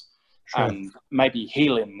circumstance. Sure. And maybe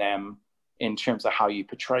healing them in terms of how you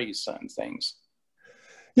portray certain things.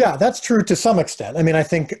 Yeah, that's true to some extent. I mean, I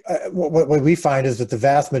think what we find is that the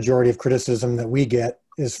vast majority of criticism that we get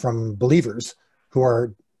is from believers who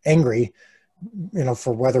are angry,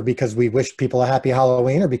 for whether because we wish people a happy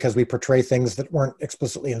Halloween or because we portray things that weren't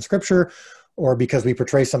explicitly in Scripture, or because we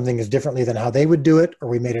portray something as differently than how they would do it, or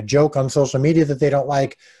we made a joke on social media that they don't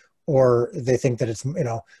like, or they think that it's,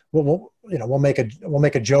 we'll make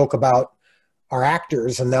a joke about our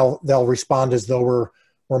actors and they'll respond as though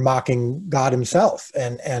we're mocking God himself.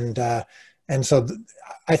 And so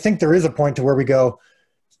I think there is a point to where we go,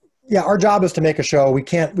 yeah, our job is to make a show. We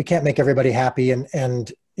can't make everybody happy.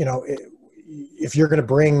 And if you're going to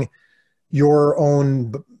bring your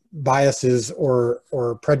own biases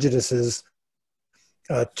or prejudices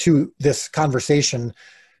to this conversation,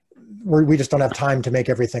 we just don't have time to make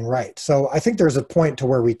everything right. So I think there's a point to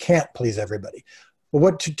where we can't please everybody.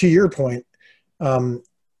 But to your point,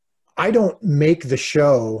 I don't make the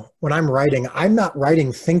show when I'm writing. I'm not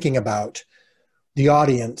writing thinking about the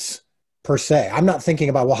audience per se. I'm not thinking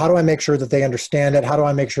about, well, how do I make sure that they understand it? How do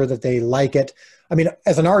I make sure that they like it? I mean,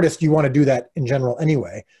 as an artist, you want to do that in general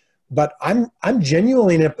anyway. But I'm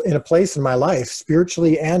genuinely in a place in my life,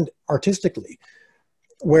 spiritually and artistically,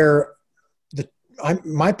 where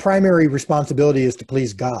my primary responsibility is to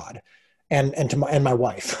please God and my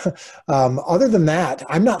wife. Other than that,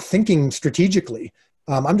 I'm not thinking strategically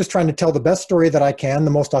I'm just trying to tell the best story that I can,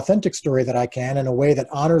 the most authentic story that I can, in a way that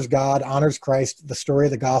honors God, honors Christ, the story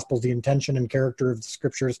of the Gospels, the intention and character of the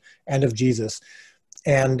Scriptures and of Jesus.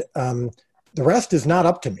 And the rest is not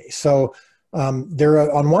up to me. So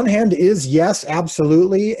there, on one hand, is, yes,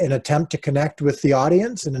 absolutely, an attempt to connect with the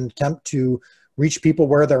audience, and an attempt to reach people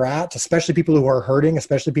where they're at, especially people who are hurting,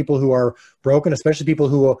 especially people who are broken, especially people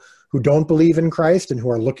who don't believe in Christ and who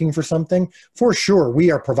are looking for something. For sure,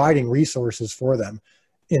 we are providing resources for them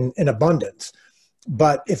in abundance.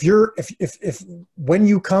 But if when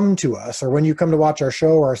you come to us, or when you come to watch our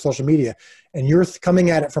show or our social media, and you're coming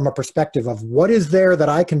at it from a perspective of what is there that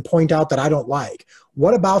I can point out that I don't like,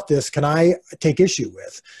 what about this can I take issue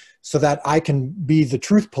with, so that I can be the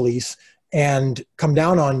truth police and come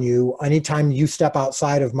down on you anytime you step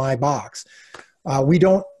outside of my box. We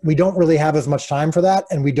don't really have as much time for that,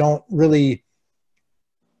 and we don't really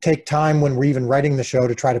take time when we're even writing the show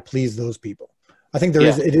to try to please those people. I think it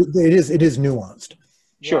is nuanced.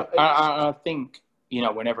 Sure. I think,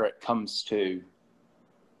 whenever it comes to,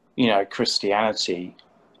 Christianity,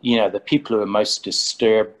 the people who are most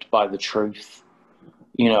disturbed by the truth,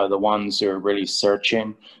 the ones who are really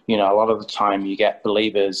searching, a lot of the time you get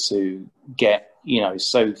believers who get,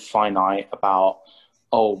 so finite about,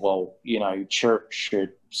 oh, well, church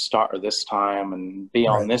should start at this time and be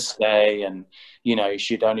on this day, and, you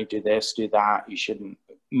should only do this, do that. You shouldn't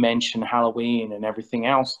mention Halloween and everything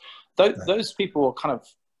else. Those people are kind of,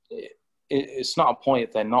 it's not a point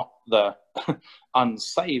if they're not the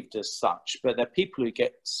unsaved as such, but they're people who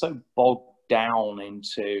get so bogged down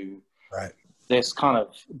into this kind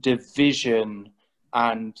of division.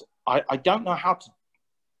 And I don't know how to,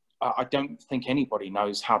 I don't think anybody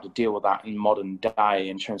knows how to deal with that in modern day,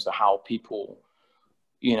 in terms of how people,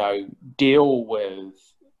 deal with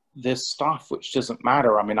this stuff, which doesn't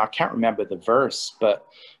matter. I mean, I can't remember the verse, but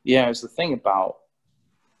it's the thing about,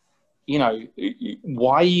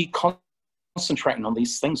 why are you concentrating on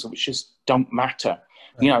these things which just don't matter?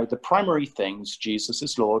 The primary things: Jesus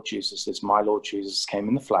is Lord, Jesus is my Lord, Jesus came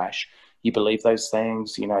in the flesh. You believe those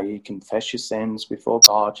things, you confess your sins before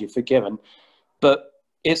God, you're forgiven. But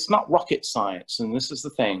it's not rocket science. And this is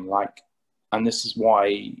the thing, and this is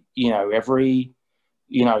why, every,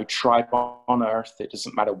 tribe on earth, it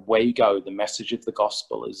doesn't matter where you go, the message of the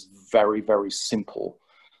gospel is very, very simple.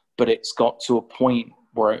 But it's got to a point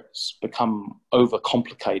where it's become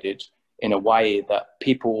overcomplicated in a way that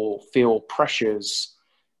people feel pressures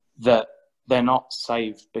that they're not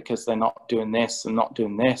saved because they're not doing this and not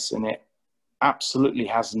doing this. And it absolutely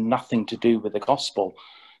has nothing to do with the gospel.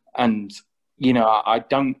 And, I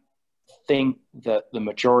don't think that the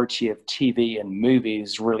majority of TV and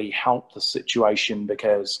movies really help the situation,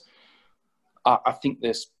 because I think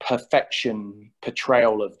this perfection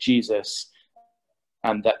portrayal of Jesus,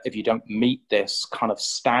 and that if you don't meet this kind of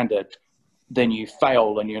standard, then you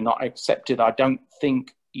fail and you're not accepted. I don't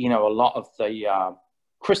think, a lot of the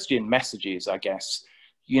Christian messages, I guess,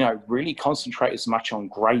 really concentrate as much on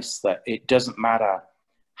grace, that it doesn't matter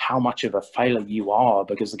how much of a failure you are,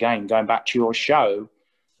 because, again, going back to your show,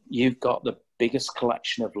 you've got the biggest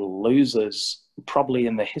collection of losers probably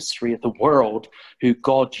in the history of the world, who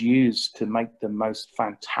God used to make the most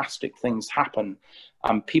fantastic things happen.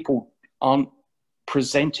 People aren't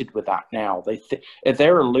presented with that now. If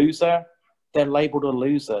they're a loser, they're labeled a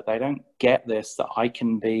loser. They don't get this, that I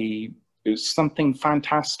can be something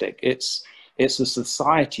fantastic. It's a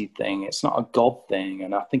society thing. It's not a God thing.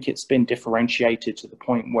 And I think it's been differentiated to the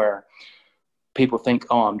point where people think,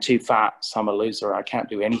 oh, I'm too fat, so I'm a loser, I can't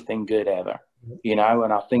do anything good ever, and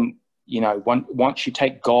I think, once you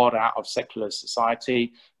take God out of secular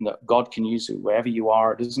society, and that God can use you wherever you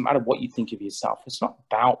are, it doesn't matter what you think of yourself. It's not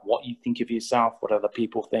about what you think of yourself, what other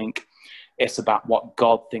people think. It's about what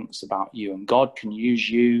God thinks about you, and God can use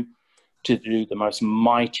you to do the most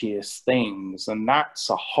mightiest things. And that's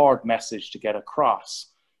a hard message to get across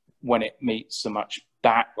when it meets so much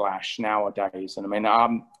backlash nowadays. And I mean,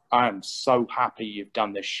 I'm so happy you've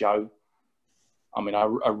done this show. I mean, I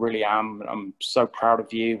really am. I'm so proud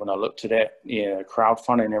of you when I looked at it,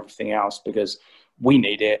 crowdfunding and everything else, because we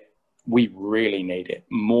need it. We really need it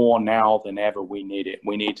more now than ever. We need it.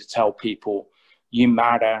 We need to tell people, you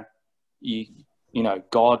matter.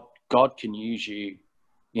 God can use you.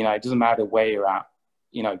 It doesn't matter where you're at.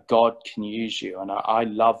 God can use you. And I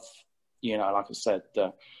love, like I said,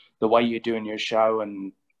 the way you're doing your show,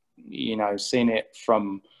 and, seeing it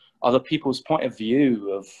from other people's point of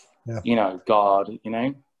view of, God,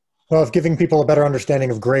 Well, if giving people a better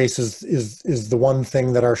understanding of grace is the one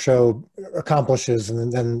thing that our show accomplishes,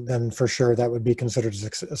 and then for sure that would be considered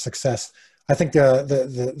a success. I think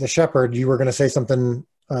the shepherd, you were going to say something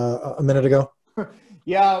a minute ago.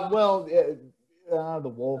 Yeah, well, the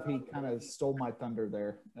wolf, he kind of stole my thunder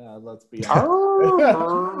there. Let's be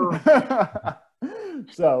honest.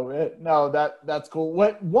 So no, that's cool.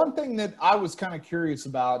 One thing that I was kind of curious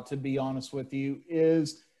about, to be honest with you,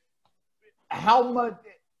 is how much,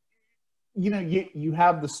 you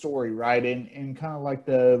have the story, right? And kind of like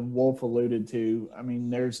the wolf alluded to, I mean,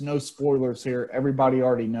 there's no spoilers here. Everybody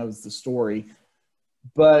already knows the story,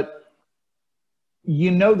 but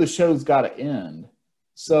the show's got to end.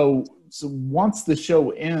 So once the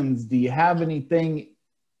show ends, do you have anything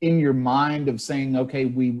in your mind of saying, okay,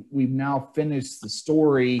 we've now finished the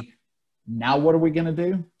story. Now what are we going to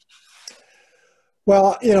do?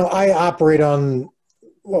 Well, I operate on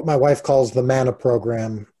what my wife calls the manna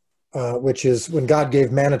program, which is when God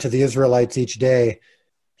gave manna to the Israelites each day,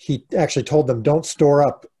 he actually told them, don't store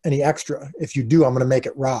up any extra. If you do, I'm going to make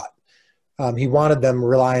it rot. He wanted them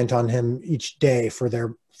reliant on him each day for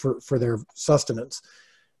their sustenance.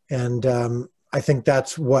 And I think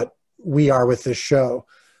that's what we are with this show.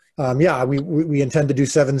 We intend to do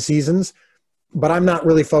 7 seasons, but I'm not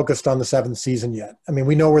really focused on the 7th season yet. I mean,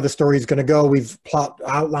 we know where the story is going to go. We've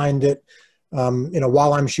outlined it.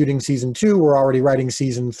 While I'm shooting season 2, we're already writing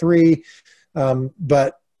season 3.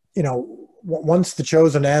 But once The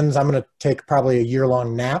Chosen ends, I'm going to take probably a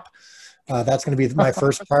year-long nap. That's going to be my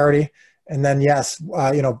first priority. And then, yes,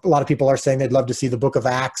 a lot of people are saying they'd love to see the Book of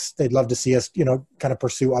Acts. They'd love to see us, kind of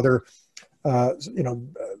pursue other,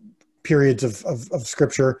 periods of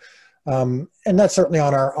Scripture, and that's certainly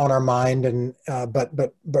on our mind. And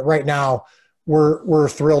but right now, we're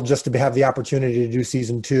thrilled just to have the opportunity to do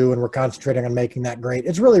season 2, and we're concentrating on making that great.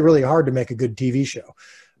 It's really, really hard to make a good TV show.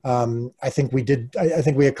 I think we did. I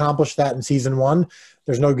think we accomplished that in season 1.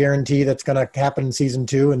 There's no guarantee that's going to happen in season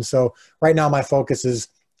 2, and so right now my focus is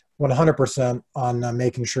 100% on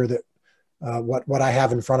making sure that what I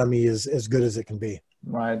have in front of me is as good as it can be.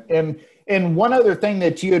 Right. And one other thing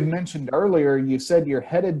that you had mentioned earlier, you said you're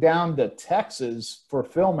headed down to Texas for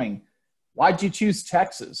filming. Why'd you choose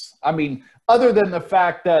Texas? I mean, other than the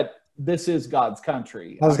fact that this is God's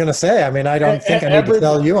country. I was going to say, I mean, I don't think I need to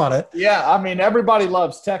sell you on it. Yeah. I mean, everybody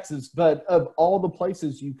loves Texas, but of all the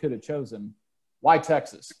places you could have chosen, why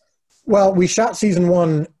Texas? Well, we shot season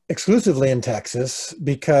 1 exclusively in Texas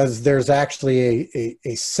because there's actually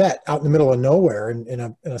a set out in the middle of nowhere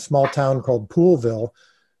in a small town called Poolville,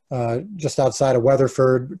 just outside of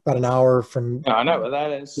Weatherford, about an hour from I know where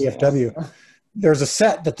that is. DFW. Yeah. There's a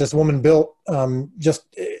set that this woman built.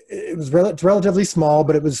 It's relatively small,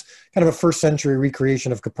 but it was kind of a first century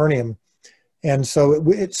recreation of Capernaum. And so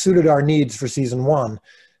it suited our needs for season 1.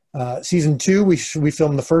 Season 2, we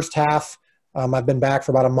filmed the first half. I've been back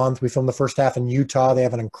for about a month. We filmed the first half in Utah. They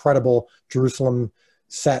have an incredible Jerusalem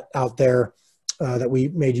set out there that we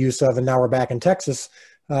made use of, and now we're back in Texas.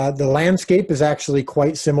 The landscape is actually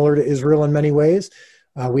quite similar to Israel in many ways.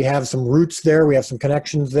 We have some roots there. We have some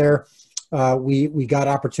connections there. We got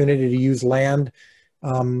opportunity to use land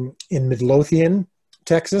in Midlothian,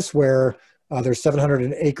 Texas, where there's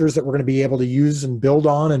 700 acres that we're going to be able to use and build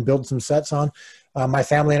on and build some sets on. My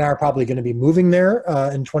family and I are probably going to be moving there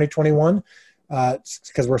in 2021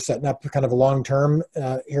 because we're setting up kind of a long-term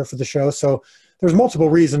here for the show. So there's multiple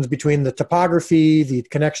reasons between the topography, the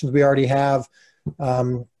connections we already have,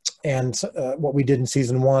 and what we did in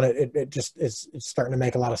season 1. It's starting to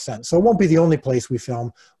make a lot of sense. So it won't be the only place we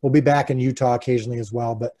film. We'll be back in Utah occasionally as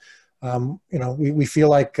well. But we feel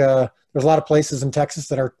like there's a lot of places in Texas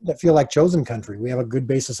that feel like chosen country. We have a good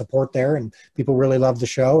base of support there, and people really love the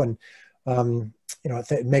show. And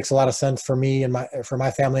it makes a lot of sense for me and for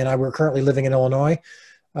my family and I. We're currently living in Illinois,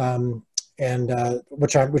 which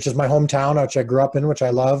is my hometown, which I grew up in, which I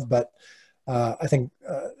love. But I think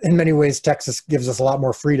in many ways, Texas gives us a lot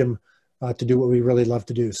more freedom to do what we really love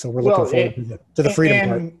to do. So we're looking forward to the freedom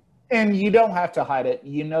part. And you don't have to hide it.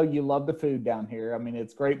 You love the food down here. I mean,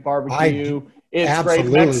 it's great barbecue. It's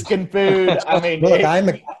absolutely great Mexican food. I mean, look,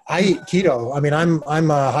 I eat keto. I mean,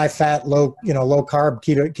 I'm a high fat, low carb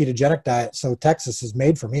ketogenic diet. So Texas is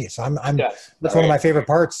made for me. So that's one of my favorite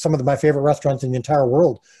parts. Some of my favorite restaurants in the entire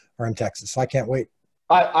world are in Texas. So I can't wait.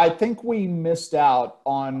 I think we missed out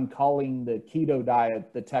on calling the keto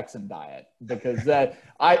diet the Texan diet, because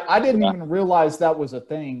I didn't even realize that was a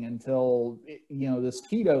thing until this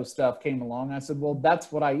keto stuff came along. I said, well,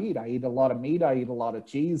 that's what I eat. I eat a lot of meat. I eat a lot of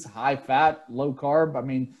cheese, high fat, low carb. I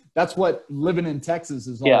mean, that's what living in Texas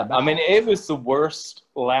is all about. I mean, it was the worst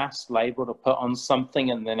last label to put on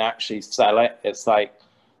something and then actually sell it. It's like,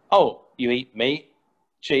 oh, you eat meat,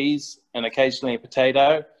 cheese, and occasionally a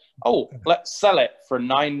potato. Oh, let's sell it for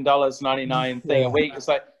 $9.99 thing a week. It's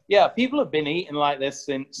like, yeah, people have been eating like this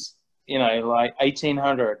since you know, like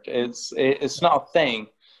 1800. It's not a thing.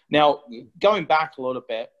 Now, going back a little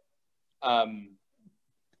bit,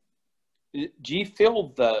 do you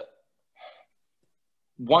feel that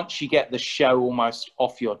once you get the show almost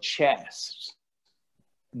off your chest,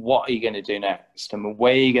 what are you going to do next? I mean,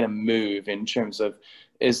 where are you going to move in terms of,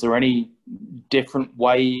 is there any different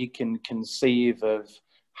way you can conceive of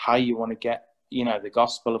how you want to get, you know, the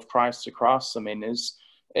gospel of Christ across? I mean,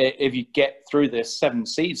 if you get through this 7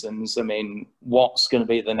 seasons, I mean, what's going to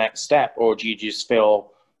be the next step? Or do you just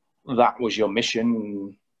feel that was your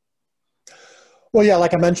mission? Well, yeah,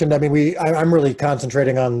 like I mentioned, I mean, I'm really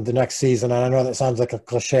concentrating on the next season. And I know that sounds like a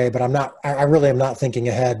cliche, but I really am not thinking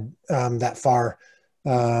ahead that far.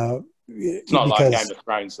 It's not like Game of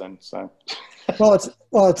Thrones then, so.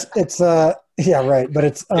 it's yeah, right. But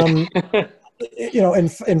it's, you know,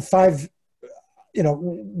 in 5, you know,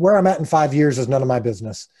 where I'm at in 5 years is none of my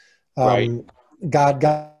business. Right.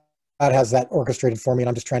 God has that orchestrated for me, and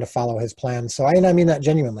I'm just trying to follow his plan. So I mean that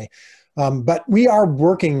genuinely. But we are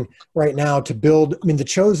working right now to build. I mean, The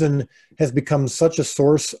Chosen has become such a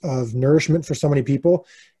source of nourishment for so many people,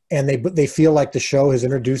 and they feel like the show has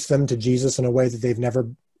introduced them to Jesus in a way that they've never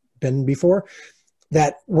been before,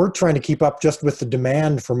 that we're trying to keep up just with the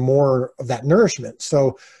demand for more of that nourishment.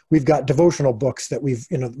 So we've got devotional books that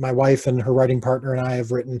my wife and her writing partner and I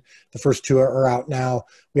have written. The first 2 are out now.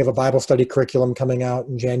 We have a Bible study curriculum coming out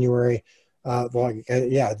in January.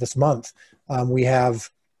 This month. We have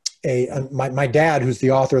my dad, who's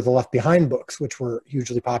the author of the Left Behind books, which were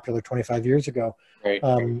hugely popular 25 years ago, Right.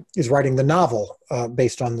 Is writing the novel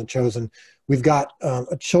based on The Chosen. We've got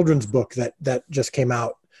a children's book that just came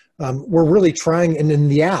out. We're really trying, and in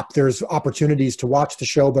the app, there's opportunities to watch the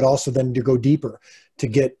show, but also then to go deeper,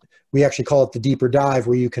 we actually call it the deeper dive,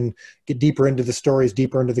 where you can get deeper into the stories,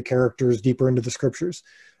 deeper into the characters, deeper into the scriptures.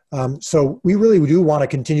 So we really do want to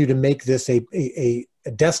continue to make this a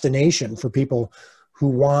destination for people who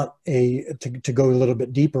want to go a little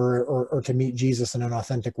bit deeper or to meet Jesus in an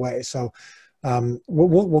authentic way. So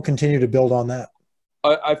we'll continue to build on that.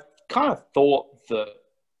 I've kind of thought that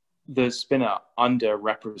there's been an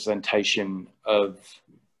underrepresentation of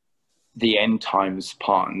the end times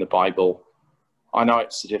part in the Bible. I know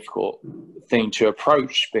it's a difficult thing to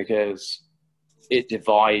approach because it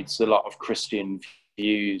divides a lot of Christian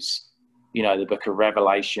views. You know, the book of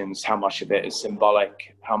Revelations, how much of it is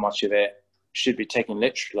symbolic, how much of it should be taken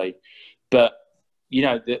literally. But, you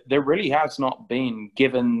know, there really has not been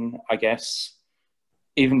given, I guess,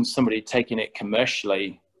 even somebody taking it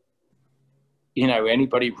commercially, you know,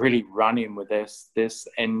 anybody really running with this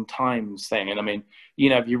end times thing. And I mean, you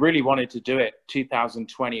know, if you really wanted to do it,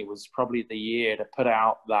 2020 was probably the year to put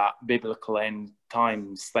out that biblical end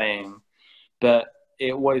times thing. But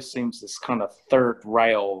it always seems this kind of third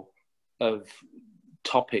rail of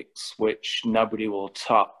topics which nobody will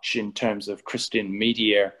touch in terms of Christian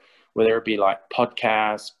media, whether it be like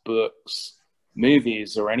podcasts, books,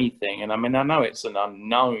 movies, or anything. And I mean, I know it's an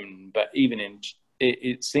unknown, but even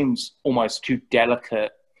it seems almost too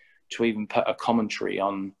delicate to even put a commentary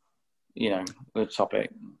on, you know, the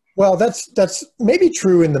topic. Well, that's maybe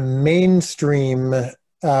true in the mainstream,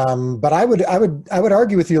 but I would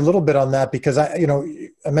argue with you a little bit on that, because I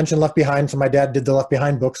mentioned Left Behind. So my dad did the Left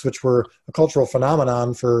Behind books, which were a cultural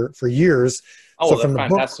phenomenon for years. Oh, so from they're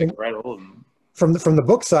fantastic, right? From the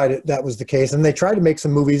book side, that was the case, and they tried to make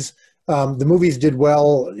some movies. The movies did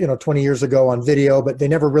well, 20 years ago on video, but they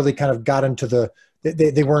never really kind of got into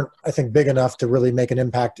they weren't, I think, big enough to really make an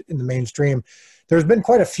impact in the mainstream. There's been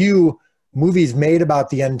quite a few movies made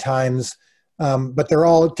about the end times, but they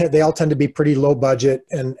all tend to be pretty low budget,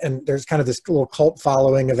 and there's kind of this little cult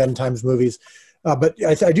following of end times movies. But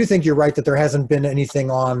I do think you're right that there hasn't been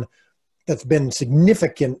anything on that's been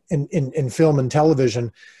significant in film and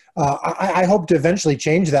television. I hope to eventually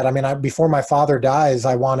change that. I mean, before my father dies,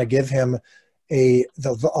 I want to give him a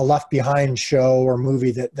Left Behind show or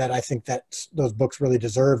movie that I think that those books really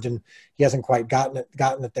deserved, and he hasn't quite gotten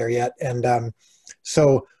it there yet. And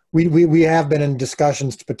so we have been in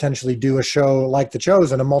discussions to potentially do a show like The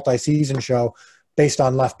Chosen, a multi-season show based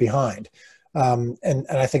on Left Behind. And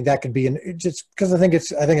I think that could be just because I think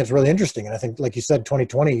it's really interesting. And I think, like you said,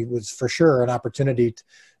 2020 was for sure an opportunity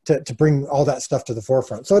to bring all that stuff to the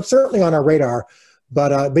forefront. So it's certainly on our radar,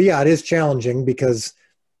 but yeah, it is challenging because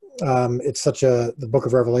it's the book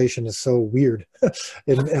of Revelation is so weird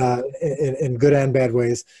in good and bad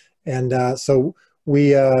ways. And so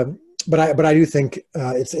but I do think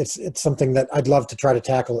it's something that I'd love to try to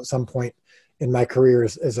tackle at some point in my career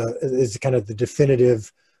is kind of the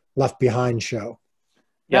definitive Left Behind show.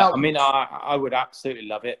 Yeah, I mean, I would absolutely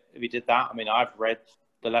love it if we did that. I mean, I've read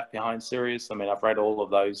the Left Behind series. I mean, I've read all of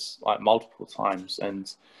those like multiple times,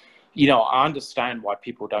 and you know, I understand why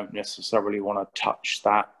people don't necessarily want to touch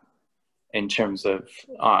that in terms of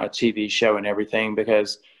a TV show and everything,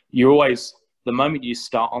 because you always, the moment you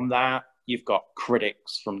start on that, you've got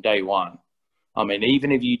critics from day one. I mean,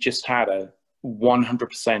 even if you just had a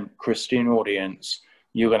 100% Christian audience,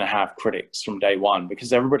 you're going to have critics from day one,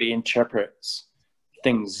 because everybody interprets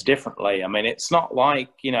things differently. I mean, it's not like,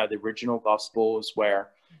 you know, the original Gospels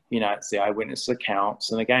where, you know, it's the eyewitness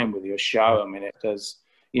accounts. And again, with your show, I mean, it does,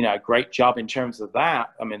 you know, a great job in terms of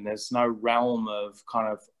that. I mean, there's no realm of kind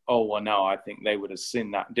of, oh, well, no, I think they would have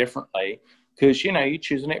seen that differently, because, you know, you're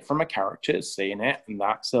choosing it from a character, seeing it, and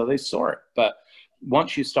that's how they saw it. But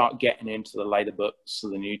once you start getting into the later books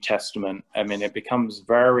of the New Testament, I mean, it becomes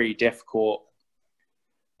very difficult,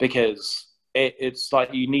 because it's like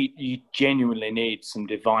you genuinely need some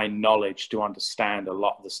divine knowledge to understand a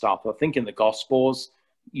lot of the stuff. I think in the Gospels,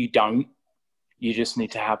 you don't. You just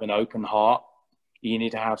need to have an open heart. You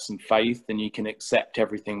need to have some faith, and you can accept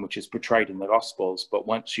everything which is portrayed in the Gospels. But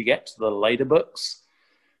once you get to the later books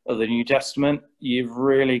of the New Testament, you've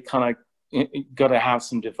really kind of got to have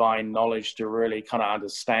some divine knowledge to really kind of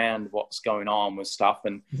understand what's going on with stuff.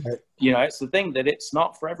 And, you know, it's the thing that it's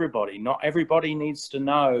not for everybody. Not everybody needs to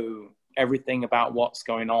know everything about what's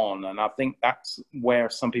going on. And I think that's where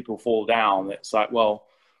some people fall down. It's like, well,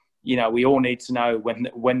 you know, we all need to know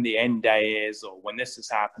when the end day is, or when this is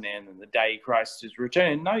happening and the day Christ is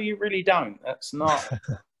returning. No, you really don't. That's not,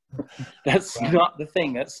 that's not the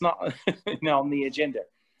thing. That's not you know, on the agenda.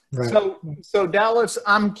 Right. So Dallas,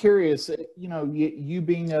 I'm curious, you know, you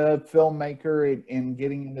being a filmmaker and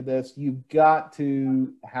getting into this, you've got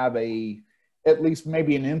to have at least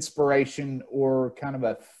maybe an inspiration or kind of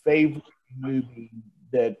a favorite movie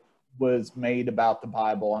that was made about the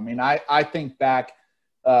Bible. I mean, I think back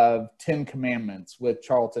of 10 Commandments with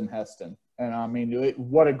Charlton Heston. And I mean,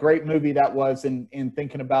 what a great movie that was in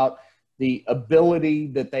thinking about the ability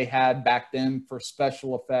that they had back then for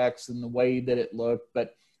special effects and the way that it looked.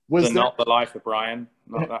 But was there... Not The Life of Brian,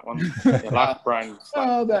 not that one. The Life of Brian.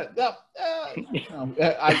 Oh, that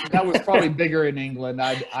was probably bigger in England.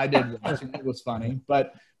 I did watch it. It was funny.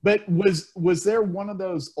 But was there one of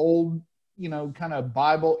those old, you know, kind of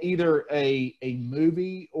Bible, either a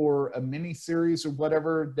movie or a mini series or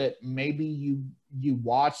whatever, that maybe you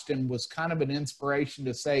watched and was kind of an inspiration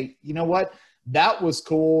to say, you know what, that was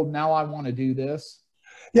cool, now I want to do this?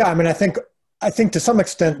 Yeah, I mean, I think to some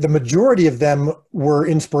extent the majority of them were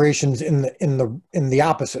inspirations in the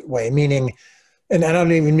opposite way, meaning, and I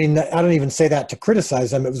don't even say that to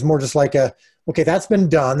criticize them. It was more just like okay, that's been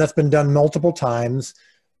done multiple times.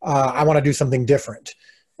 I want to do something different.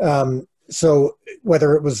 So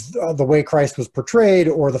whether it was the way Christ was portrayed,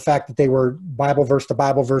 or the fact that they were Bible verse to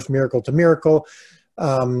Bible verse, miracle to miracle,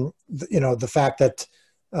 you know, the fact that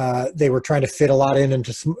they were trying to fit a lot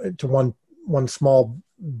into one small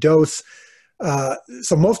dose.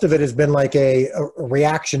 So most of it has been like a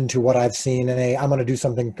reaction to what I've seen, and I'm going to do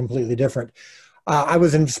something completely different. I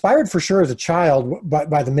was inspired for sure as a child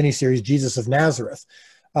by the miniseries Jesus of Nazareth,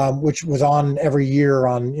 which was on every year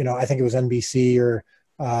on, you know, I think it was NBC or.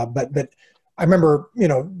 But I remember, you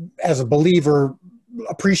know, as a believer,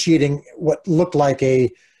 appreciating what looked like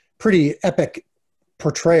a pretty epic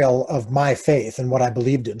portrayal of my faith and what I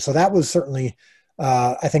believed in. So that was certainly,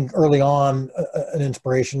 I think, early on an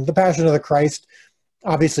inspiration. The Passion of the Christ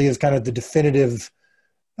obviously is kind of the definitive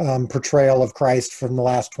portrayal of Christ from the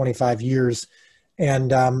last 25 years. And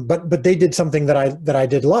but they did something that I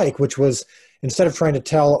did like, which was, instead of trying to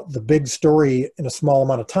tell the big story in a small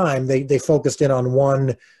amount of time, they focused in on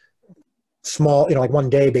one small, you know, like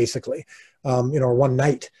one day basically, you know, or one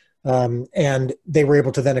night. And they were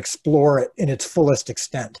able to then explore it in its fullest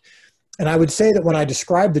extent. And I would say that when I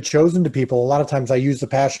describe The Chosen to people, a lot of times I use The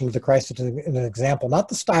Passion of the Christ as an example, not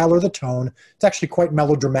the style or the tone. It's actually quite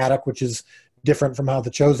melodramatic, which is different from how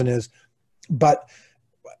The Chosen is. But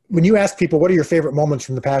when you ask people, what are your favorite moments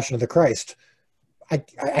from The Passion of the Christ?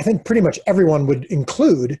 I think pretty much everyone would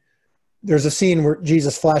include, there's a scene where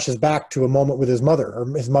Jesus flashes back to a moment with his mother, or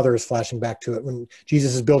his mother is flashing back to it, when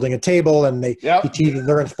Jesus is building a table and he teases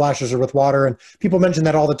her and splashes her with water. And people mention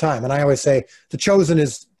that all the time. And I always say The Chosen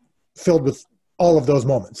is filled with all of those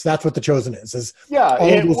moments. That's what The Chosen is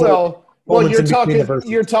well,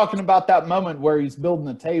 you're talking about that moment where he's building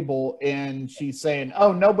a table and she's saying,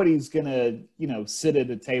 oh, nobody's gonna, you know, sit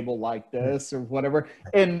at a table like this or whatever.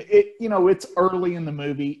 And it, you know, it's early in the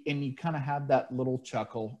movie and you kind of have that little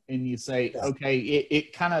chuckle and you say, okay,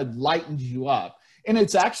 it kind of lightens you up. And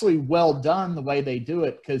it's actually well done the way they do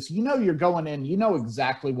it, because you know you're going in, you know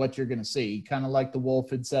exactly what you're going to see, kind of like the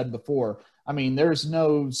Wolf had said before. I mean, there's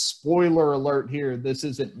no spoiler alert here. This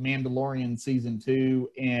isn't Mandalorian season 2,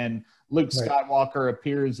 and Luke Skywalker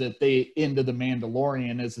appears at the end of The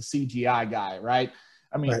Mandalorian as a CGI guy, right?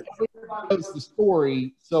 I mean, everybody knows the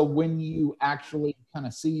story. So when you actually kind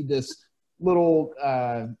of see this little,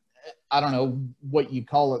 I don't know what you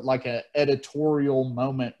call it, like a editorial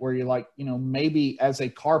moment where you're like, you know, maybe as a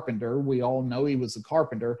carpenter, we all know he was a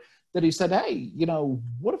carpenter, that he said, hey, you know,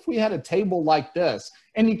 what if we had a table like this?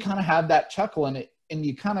 And you kind of have that chuckle in it, and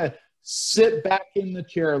you kind of sit back in the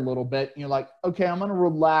chair a little bit, and you're like, okay, I'm going to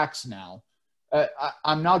relax now.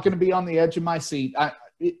 I'm not going to be on the edge of my seat.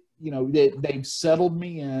 You know, they've settled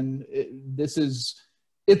me in.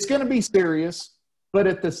 It's going to be serious, but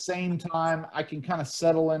at the same time, I can kind of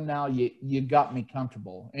settle in now. You got me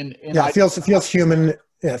comfortable. And yeah, it feels human.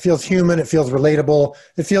 Yeah, it feels human. It feels relatable.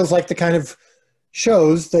 It feels like the kind of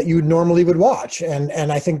shows that you normally would watch.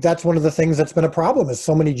 And I think that's one of the things that's been a problem, is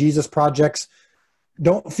so many Jesus projects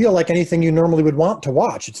don't feel like anything you normally would want to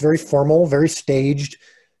watch. It's very formal, very staged,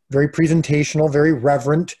 very presentational, very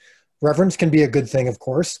reverent. Reverence can be a good thing, of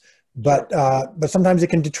course, but sometimes it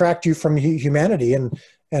can detract you from humanity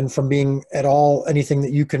and from being at all anything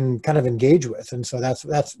that you can kind of engage with. And so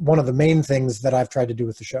that's one of the main things that I've tried to do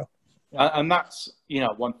with the show. And that's, you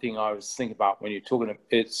know, one thing I was thinking about when you're talking,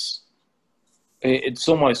 it's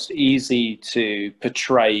almost easy to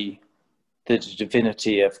portray the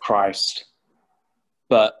divinity of Christ,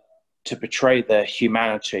 but to portray the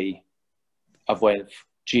humanity of where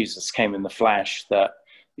Jesus came in the flesh, that,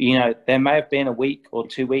 you know, there may have been a week or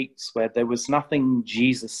 2 weeks where there was nothing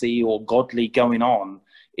Jesus-y or godly going on.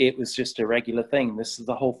 It was just a regular thing. This is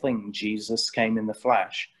the whole thing. Jesus came in the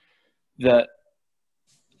flesh. That,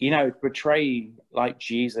 you know, portray like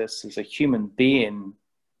Jesus as a human being,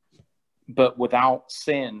 but without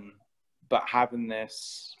sin, but having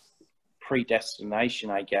this predestination,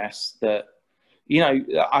 I guess, that, you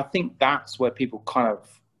know, I think that's where people kind of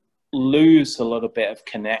lose a little bit of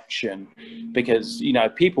connection, because, you know,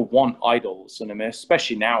 people want idols, and I mean,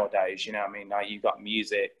 especially nowadays, you know, I mean, like, you've got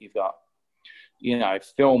music, you've got, you know,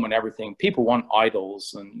 film and everything. People want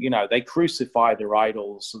idols, and, you know, they crucify their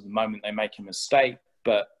idols the moment they make a mistake.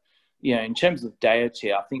 But, you know, in terms of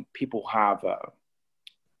deity, I think people have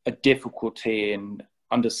a difficulty in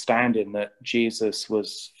understanding that Jesus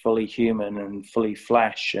was fully human and fully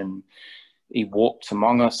flesh, and he walked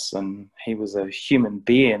among us, and he was a human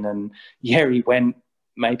being. And yeah, he went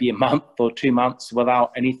maybe a month or 2 months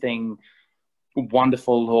without anything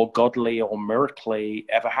wonderful or godly or miraculously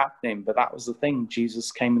ever happening. But that was the thing.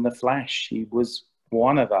 Jesus came in the flesh. He was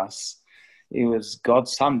one of us. He was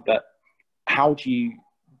God's son. But how do you,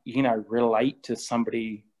 you know, relate to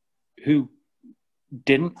somebody who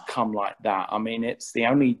didn't come like that? I mean, it's the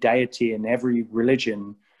only deity in every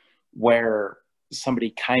religion where somebody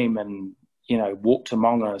came and, you know, walked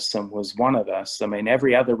among us and was one of us. I mean,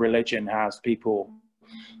 every other religion has people,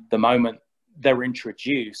 the moment they're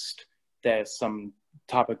introduced, there's some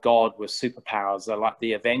type of God with superpowers. They're like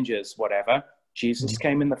the Avengers, whatever. Jesus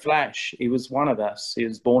came in the flesh. He was one of us. He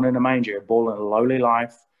was born in a manger, born in a lowly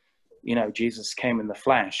life. You know, Jesus came in the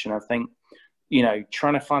flesh. And I think, you know,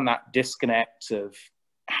 trying to find that disconnect of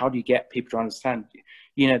how do you get people to understand,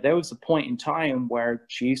 you know, there was a point in time where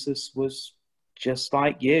Jesus was just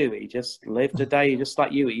like you. He just lived a day just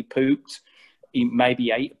like you. He pooped. He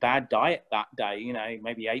maybe ate a bad diet that day. You know,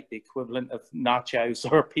 maybe ate the equivalent of nachos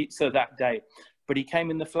or a pizza that day. But he came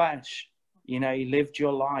in the flesh. You know, he lived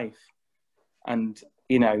your life. And,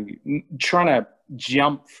 you know, trying to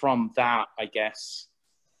jump from that, I guess,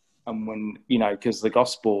 and when, you know, because the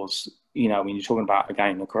Gospels, you know, when you're talking about,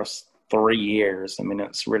 again, across 3 years, I mean,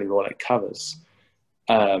 that's really what it covers,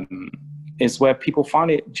 is where people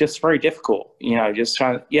find it just very difficult, you know, just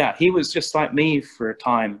trying to, yeah, he was just like me for a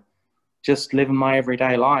time, just living my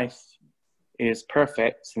everyday life. He was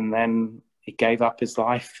perfect, and then he gave up his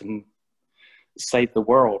life and saved the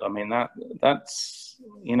world. I mean, that's,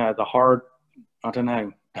 you know, the hard, I don't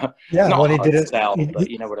know. Yeah, not when he did it, sell, but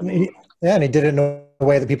you know what I mean. Yeah, and he did it in a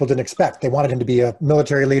way that people didn't expect. They wanted him to be a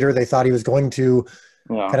military leader. They thought he was going to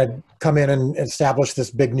kind of come in and establish this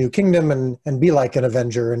big new kingdom and be like an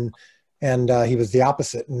Avenger, and he was the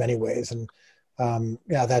opposite in many ways. And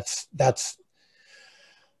yeah, that's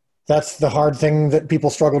the hard thing that people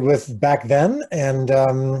struggled with back then, and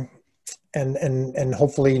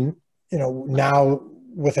hopefully, you know, now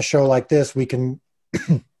with a show like this, we can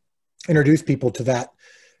introduce people to that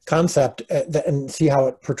concept and see how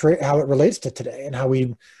it relates to today, and how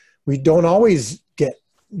we don't always get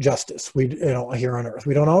justice. Here on earth,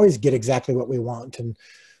 we don't always get exactly what we want, and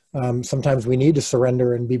sometimes we need to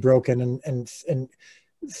surrender and be broken and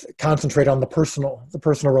concentrate on the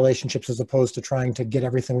personal relationships as opposed to trying to get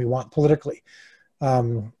everything we want politically,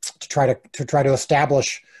 to try to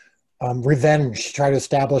establish revenge, try to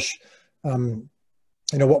establish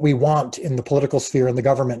what we want in the political sphere and the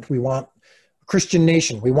government. We want a Christian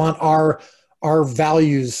nation. We want our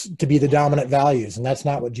values to be the dominant values, and that's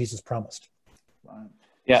not what Jesus promised. Right.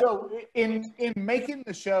 Yeah. So in making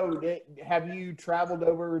the show, have you traveled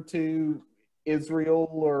over to Israel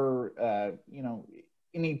or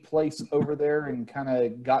any place over there and kind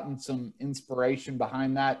of gotten some inspiration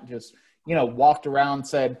behind that? Just walked around,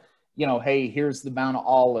 said, hey, here's the Mount of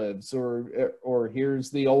Olives, or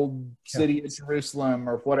here's the old city of Jerusalem,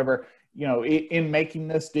 or whatever. In making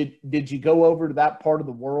this, did you go over to that part of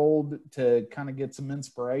the world to kind of get some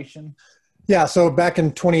inspiration? Yeah. So back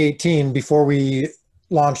in 2018, before we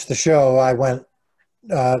launched the show, I went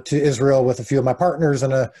to Israel with a few of my partners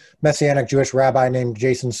and a Messianic Jewish rabbi named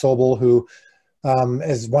Jason Sobel, who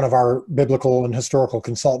is one of our biblical and historical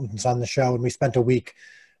consultants on the show. And we spent a week.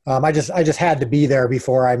 I just had to be there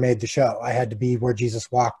before I made the show. I had to be where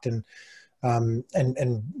Jesus walked and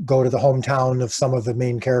go to the hometown of some of the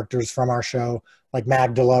main characters from our show, like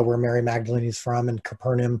Magdala, where Mary Magdalene is from, and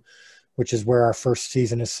Capernaum, which is where our first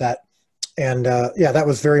season is set. And that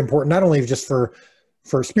was very important, not only just for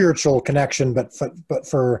spiritual connection, but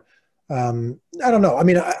for I don't know. I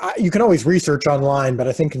mean, you can always research online, but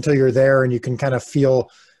I think until you're there and you can kind of feel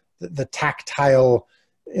the tactile,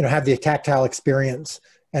 have the tactile experience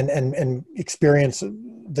and experience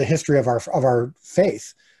the history of our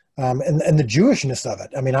faith, and the Jewishness of it.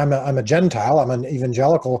 I mean, I'm a Gentile, I'm an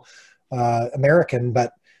evangelical American,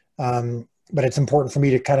 but it's important for me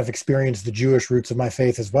to kind of experience the Jewish roots of my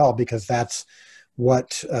faith as well, because that's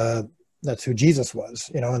who Jesus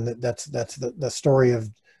was, and that's the story of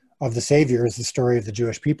the Savior is the story of the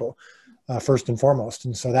Jewish people, first and foremost.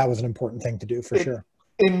 And so that was an important thing to do for sure.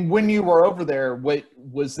 And when you were over there,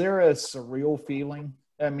 was there a surreal feeling?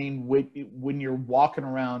 I mean, when you're walking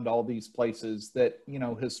around all these places that,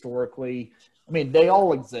 historically, I mean, they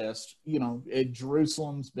all exist,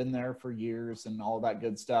 Jerusalem's been there for years and all that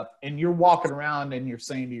good stuff. And you're walking around and you're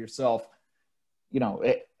saying to yourself,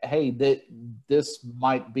 hey, this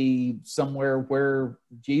might be somewhere where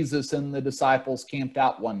Jesus and the disciples camped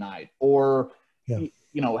out one night, or,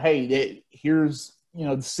 hey, here's,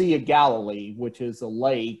 the Sea of Galilee, which is a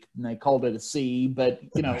lake, and they called it a sea, but,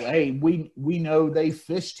 hey, we know they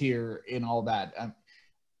fished here and all that.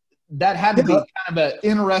 That had to be kind of an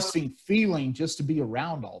interesting feeling just to be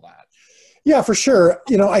around all that. Yeah, for sure.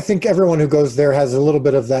 I think everyone who goes there has a little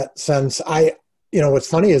bit of that sense. What's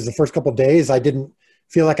funny is the first couple of days, I didn't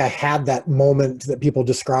feel like I had that moment that people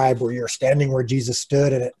describe where you're standing where Jesus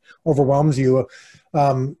stood and it overwhelms you.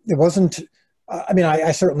 It wasn't,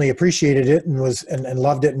 I certainly appreciated it and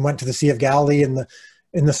loved it, and went to the Sea of Galilee in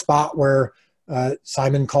the spot where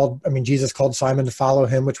Jesus called Simon to follow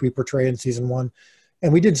him, which we portray in season 1.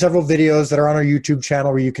 And we did several videos that are on our YouTube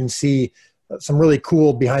channel where you can see some really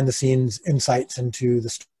cool behind the scenes insights into the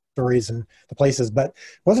stories and the places. But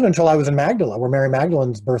it wasn't until I was in Magdala, where Mary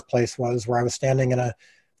Magdalene's birthplace was, where I was standing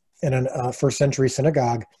in a first century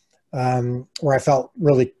synagogue, where I felt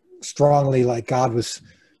really strongly like God was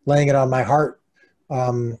laying it on my heart,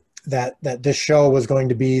 that this show was going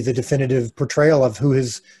to be the definitive portrayal of who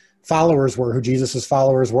his followers were, who Jesus's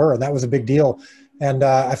followers were. And that was a big deal. And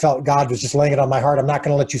I felt God was just laying it on my heart. I'm not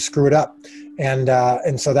going to let you screw it up.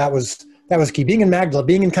 And so that was key. Being in Magdala,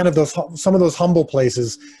 being in kind of some of those humble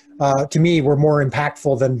places, to me, were more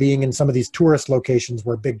impactful than being in some of these tourist locations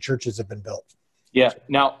where big churches have been built. Yeah.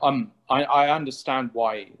 Now, I understand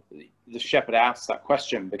why the shepherd asked that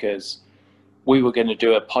question, because we were going to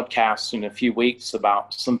do a podcast in a few weeks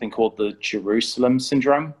about something called the Jerusalem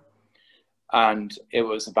syndrome. And it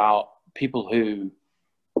was about people who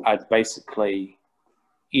had basically,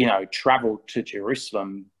 traveled to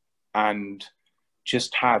Jerusalem and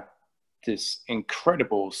just had this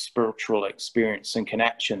incredible spiritual experience and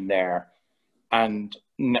connection there. And,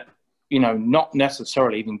 not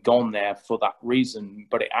necessarily even gone there for that reason,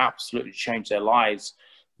 but it absolutely changed their lives.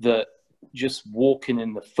 That just walking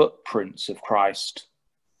in the footprints of Christ,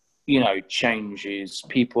 changes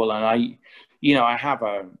people. And I have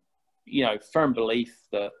a, firm belief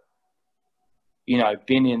that,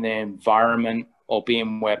 being in the environment or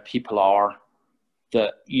being where people are,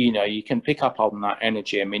 that, you can pick up on that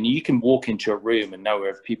energy. I mean, you can walk into a room and know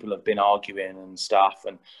if people have been arguing and stuff.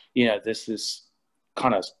 And, this is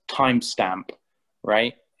kind of timestamp,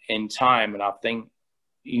 right, in time. And I think,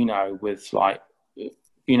 with like,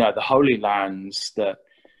 the Holy Lands, that,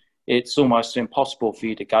 it's almost impossible for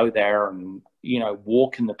you to go there and, you know,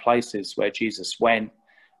 walk in the places where Jesus went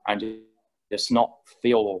and just not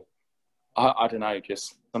feel, I don't know,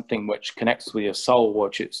 just something which connects with your soul,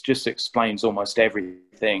 which it just explains almost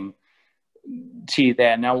everything to you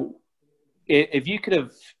there. Now, if you could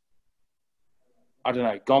have, I don't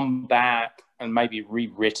know, gone back and maybe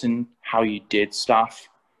rewritten how you did stuff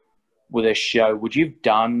with a show, would you have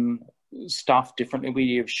done stuff differently? Would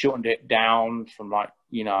you have shortened it down from, like,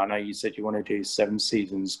 you know, I know you said you want to do 7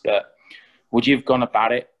 seasons, but would you have gone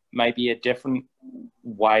about it maybe a different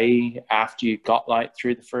way after you got like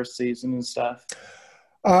through the first season and stuff?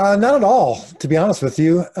 Not at all, to be honest with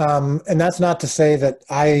you. And that's not to say that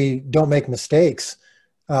I don't make mistakes,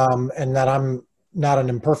 and that I'm not an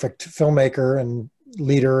imperfect filmmaker and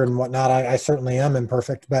leader and whatnot. I certainly am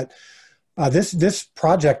imperfect, but this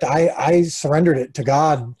project, I surrendered it to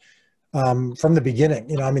God from the beginning.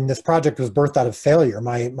 You know, I mean, this project was birthed out of failure.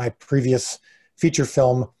 My previous feature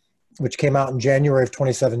film, which came out in January of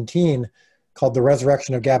 2017, called The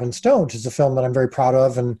Resurrection of Gavin Stone, which is a film that I'm very proud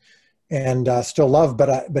of and still love, but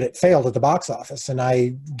it failed at the box office, and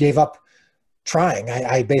I gave up trying.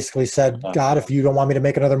 I basically said, God, if you don't want me to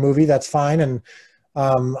make another movie, that's fine, and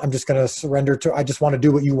I'm just going to surrender to. I just want to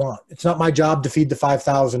do what you want. It's not my job to feed the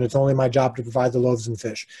 5,000. It's only my job to provide the loaves and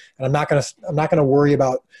fish. And I'm not going to worry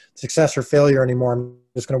about success or failure anymore. I'm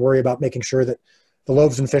just going to worry about making sure that the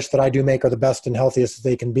loaves and fish that I do make are the best and healthiest that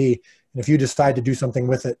they can be. And if you decide to do something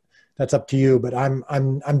with it, that's up to you. But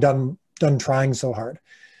I'm done trying so hard.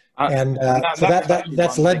 And so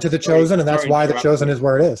that's led to The Chosen, and that's why The Chosen is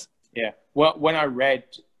where it is. Yeah. Well, when I read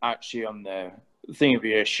actually on the thing of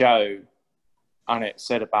your show, and it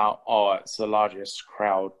said about, oh, it's the largest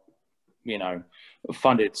crowd, you know,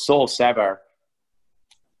 funded source ever.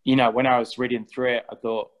 You know, when I was reading through it, I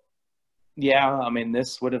thought, yeah, I mean,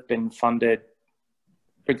 this would have been funded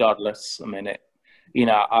regardless. I mean, it, you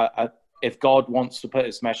know, if God wants to put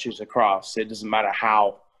his message across, it doesn't matter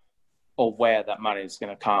how or where that money is going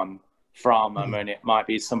to come from. I mean, it might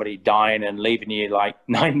be somebody dying and leaving you like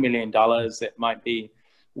 $9 million. It might be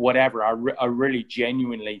whatever. I really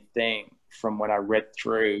genuinely think, from when I read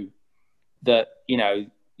through, that, you know,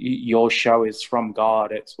 your show is from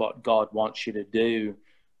God. It's what God wants you to do,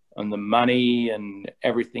 and the money and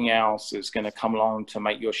everything else is going to come along to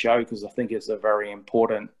make your show, because I think it's a very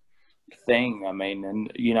important thing. I mean,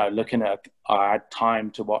 and, you know, looking at, I had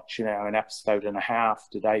time to watch, you know, an episode and a half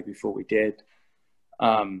today before we did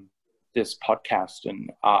this podcast,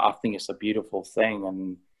 and I think it's a beautiful thing.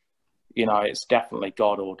 And, you know, it's definitely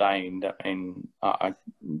God ordained. And I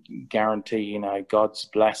guarantee, you know, God's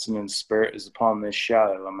blessing and spirit is upon this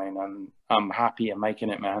show. I mean, I'm happy I'm making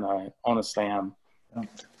it, man. I honestly am.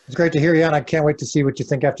 It's great to hear you, and I can't wait to see what you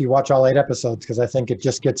think after you watch all 8 episodes, because I think it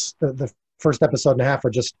just gets, the first episode and a half are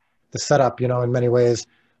just the setup, you know, in many ways.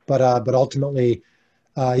 But ultimately,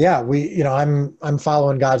 yeah, you know, I'm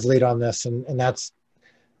following God's lead on this, and that's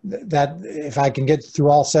that. If I can get through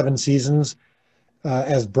all 7 seasons,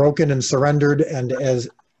 as broken and surrendered and as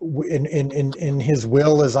in his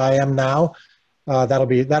will as I am now, that'll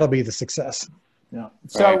be the success. Yeah.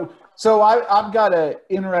 So I've got an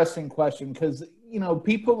interesting question, because, you know,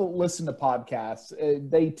 people that listen to podcasts,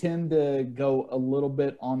 they tend to go a little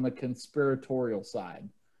bit on the conspiratorial side.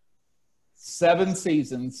 7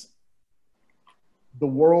 seasons. The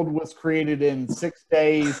world was created in 6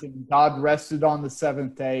 days, and God rested on the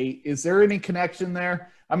 7th day. Is there any connection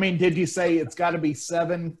there? I mean, did you say it's got to be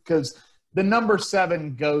 7? Because the number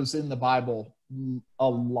 7 goes in the Bible a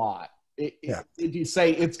lot. Yeah. Did you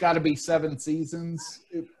say it's got to be 7 seasons?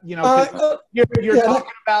 You know, you're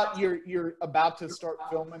talking about you're about to start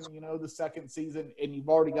filming, you know, the 2nd season, and you've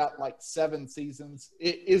already got like 7 seasons.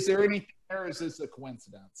 Is there anything there, or is this a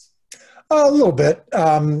coincidence? A little bit.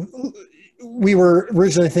 We were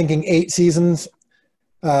originally thinking 8 seasons.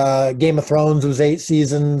 Game of Thrones was 8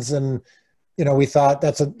 seasons, and, you know, we thought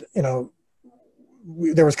that's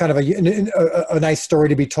there was kind of a nice story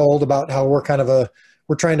to be told about how we're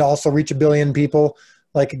trying to also reach 1 billion people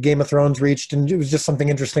like Game of Thrones reached, and it was just something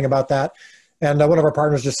interesting about that. And one of our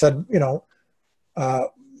partners just said, you know,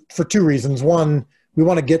 for 2 reasons. One, we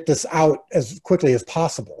want to get this out as quickly as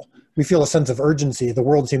possible. We feel a sense of urgency. The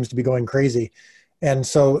world seems to be going crazy. And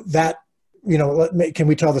so that, you know, can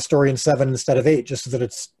we tell the story in 7 instead of 8, just so that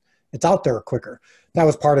it's out there quicker? That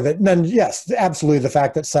was part of it. And then, yes, absolutely, the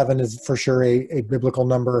fact that 7 is for sure a biblical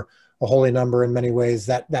number, a holy number in many ways,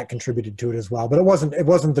 that contributed to it as well. But it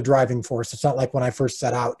wasn't the driving force. It's not like when I first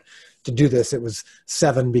set out to do this, it was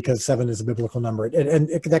 7 because 7 is a biblical number.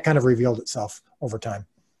 That kind of revealed itself over time.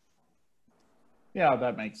 Yeah,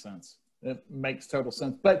 that makes sense. It makes total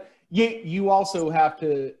sense. But you also have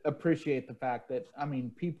to appreciate the fact that, I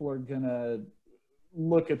mean, people are gonna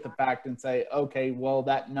look at the fact and say, okay, well,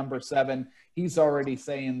 that number 7, he's already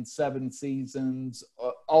saying 7 seasons,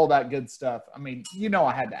 all that good stuff. I mean,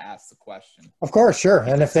 I had to ask the question. Of course, sure.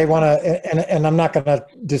 And if they want to, and I'm not going to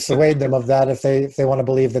dissuade them of that if they want to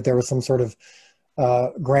believe that there was some sort of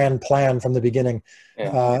grand plan from the beginning.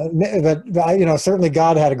 Yeah. But certainly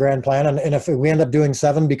God had a grand plan. And if we end up doing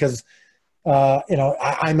 7 because,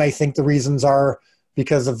 I may think the reasons are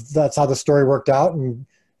because of that's how the story worked out.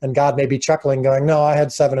 And God may be chuckling, going, "No, I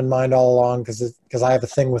had 7 in mind all along because I have a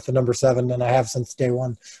thing with the number 7, and I have since day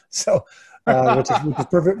one." So, which is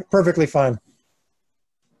perfectly fine.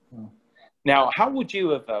 Now, how would you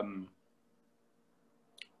have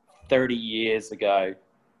 30 years ago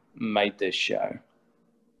made this show?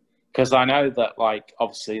 Because I know that, like,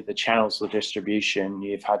 obviously the channels of distribution,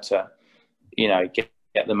 you've had to,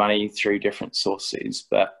 get the money through different sources.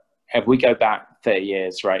 But if we go back 30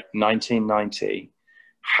 years, right, 1990.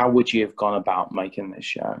 How would you have gone about making this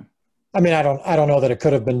show? I mean, I don't know that it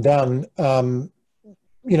could have been done.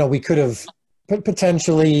 We could have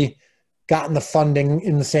potentially gotten the funding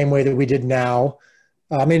in the same way that we did now.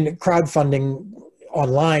 I mean, crowdfunding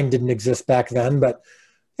online didn't exist back then, but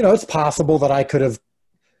it's possible that I could have,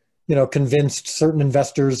 convinced certain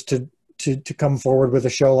investors to come forward with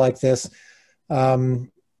a show like this.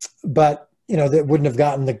 But that wouldn't have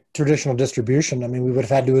gotten the traditional distribution. I mean, we would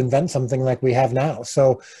have had to invent something like we have now.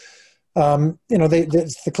 So,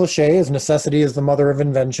 the cliche is necessity is the mother of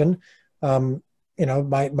invention.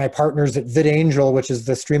 My partners at VidAngel, which is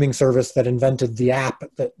the streaming service that invented the app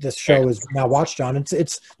that this show is now watched on,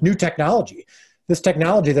 it's new technology. This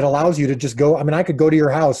technology that allows you to just go, I mean, I could go to your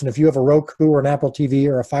house, and if you have a Roku or an Apple TV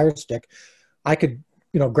or a Fire Stick, I could,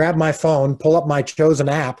 grab my phone, pull up my chosen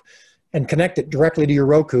app, and connect it directly to your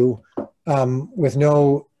Roku with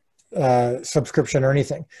no subscription or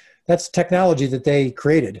anything. That's technology that they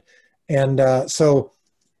created. And so,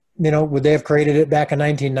 would they have created it back in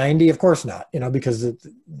 1990? Of course not, because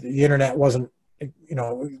the internet wasn't,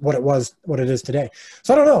 what it is today.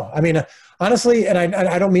 So I don't know. I mean, honestly, and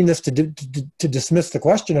I don't mean this to dismiss the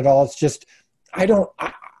question at all. It's just,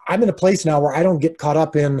 I'm in a place now where I don't get caught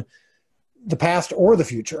up in the past or the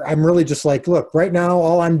future. I'm really just like, look, right now,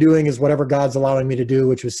 all I'm doing is whatever God's allowing me to do,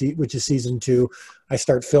 which is season 2. I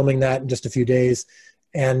start filming that in just a few days.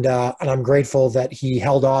 And I'm grateful that he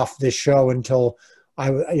held off this show until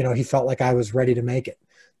he felt like I was ready to make it.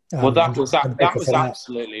 Well, that was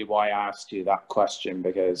absolutely why I asked you that question,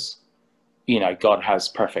 because, God has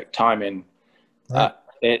perfect timing. Right.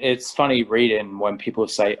 It's funny reading when people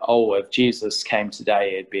say, oh, if Jesus came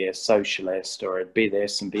today, it'd be a socialist, or it'd be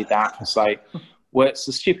this and be that. It's like, well, it's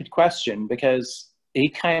a stupid question, because he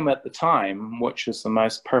came at the time, which was the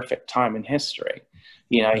most perfect time in history.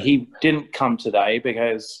 Right. He didn't come today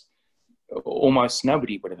because almost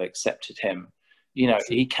nobody would have accepted him.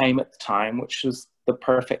 He came at the time, which was the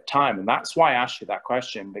perfect time. And that's why I asked you that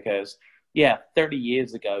question, because 30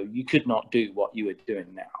 years ago, you could not do what you are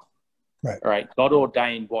doing now. Right. God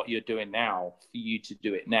ordained what you're doing now for you to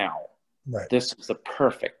do it now. Right. This is the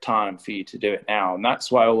perfect time for you to do it now. And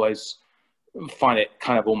that's why I always find it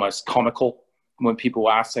kind of almost comical when people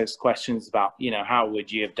ask those questions about, how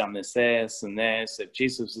would you have done this and this, if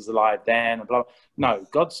Jesus was alive then, and blah, blah. No,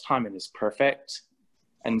 God's timing is perfect.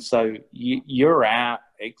 And so you're at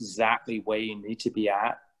exactly where you need to be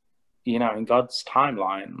at, in God's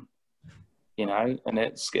timeline, and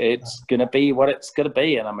it's going to be what it's going to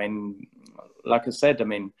be. And I mean, like I said, I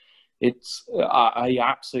mean, I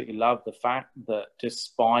absolutely love the fact that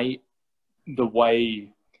despite the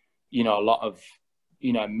way, a lot of,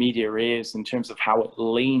 media is in terms of how it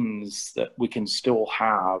leans, that we can still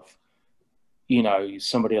have,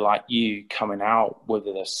 somebody like you coming out with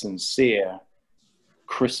a sincere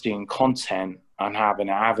Christian content and have an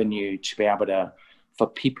avenue to be able to, for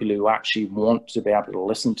people who actually want to be able to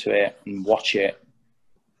listen to it and watch it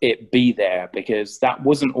be there, because that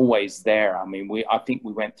wasn't always there. I mean, I think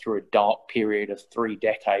we went through a dark period of 3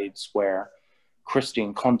 decades where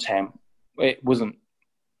Christian content, it wasn't,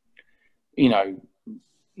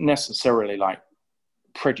 necessarily like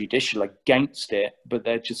prejudicial against it, but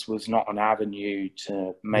there just was not an avenue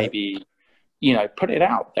to maybe, put it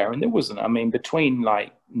out there. And there wasn't, I mean, between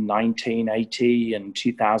like 1980 and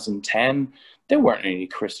 2010, there weren't any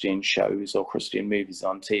Christian shows or Christian movies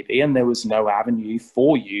on TV, and there was no avenue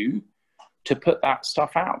for you to put that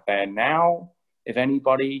stuff out there. Now, if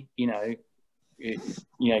anybody,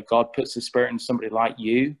 God puts the Spirit in somebody like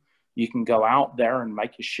you, you can go out there and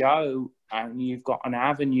make a show, and you've got an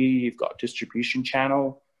avenue, you've got a distribution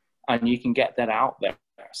channel, and you can get that out there.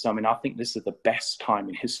 steps. I mean, I think this is the best time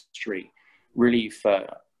in history, really, for,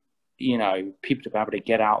 you know, people to be able to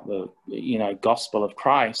get out the, you know, gospel of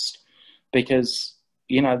Christ, because,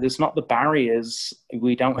 you know, there's not the barriers.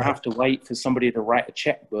 We don't have to wait for somebody to write a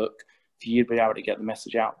checkbook for you to be able to get the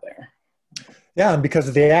message out there. Yeah, and because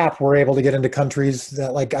of the app, we're able to get into countries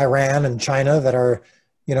that, like Iran and China, that are,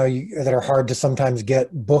 you know, that are hard to sometimes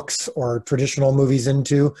get books or traditional movies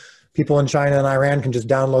into. People in China and Iran can just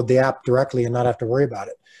download the app directly and not have to worry about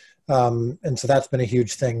it. And so that's been a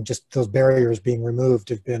huge thing. Just those barriers being removed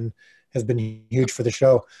has been huge for the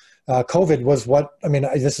show. COVID was what, I mean,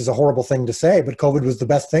 this is a horrible thing to say, but COVID was the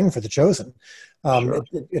best thing for The Chosen. Sure.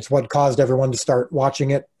 It's what caused everyone to start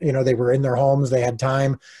watching it. You know, they were in their homes, they had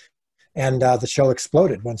time, and the show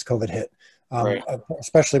exploded once COVID hit. Right.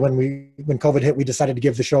 Especially when COVID hit, we decided to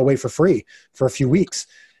give the show away for free for a few weeks.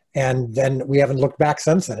 And then we haven't looked back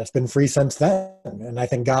since then. It's been free since then. And I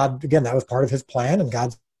think God, again, that was part of his plan. And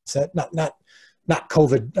God said, not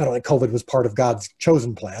COVID. I don't think COVID was part of God's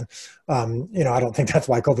chosen plan. You know, I don't think that's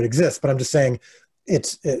why COVID exists, but I'm just saying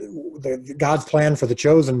God's plan for The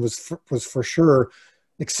Chosen was for sure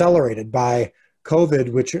accelerated by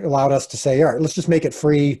COVID, which allowed us to say, all right, let's just make it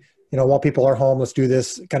free. You know, while people are home, let's do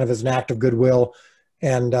this kind of as an act of goodwill.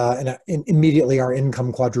 And immediately our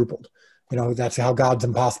income quadrupled. You know, that's how God's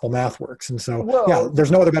impossible math works. And so, yeah,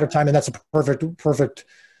 there's no other better time. And that's a perfect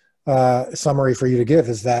summary for you to give,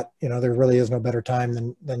 is that, you know, there really is no better time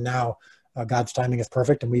than now. God's timing is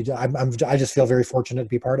perfect. And I just feel very fortunate to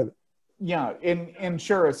be part of it. Yeah. And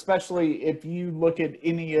sure, especially if you look at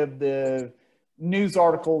any of the news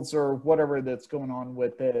articles or whatever that's going on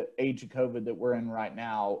with the age of COVID that we're in right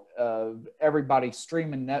now, everybody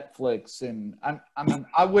streaming Netflix. And I mean,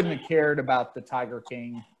 I wouldn't have cared about the Tiger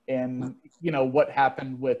King and, you know, what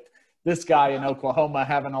happened with this guy in Oklahoma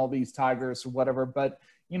having all these tigers or whatever. But,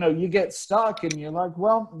 you know, you get stuck and you're like,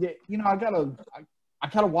 well, you know, I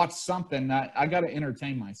gotta watch something. I gotta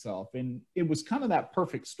entertain myself. And it was kind of that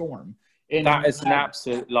perfect storm. And that is an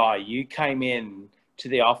absolute lie. You came in to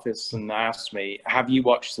the office and asked me, have you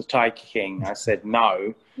watched The Tiger King? I said,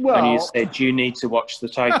 no. Well, and you said, you need to watch The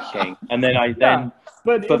Tiger King. And then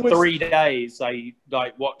for 3 days, I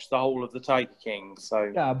watched the whole of The Tiger King.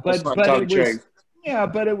 So yeah,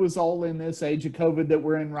 but it was all in this age of COVID that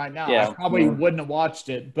we're in right now. Yeah. I probably wouldn't have watched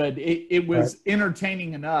it, but it was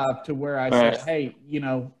entertaining enough to where I said, hey, you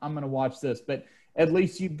know, I'm going to watch this. But at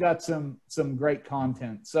least you've got some great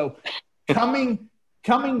content. So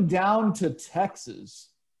coming down to Texas,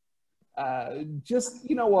 just,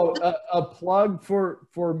 you know, a plug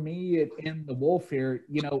for me in the Wolf here.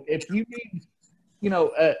 You know, if you need, you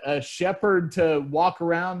know, a shepherd to walk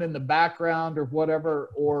around in the background or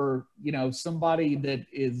whatever, or, you know, somebody that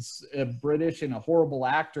is British and a horrible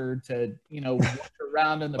actor to, you know, walk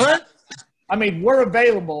around in the background. I mean, we're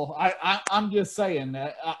available. I'm just saying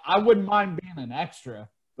that I wouldn't mind being an extra,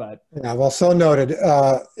 but. Yeah, well, so noted.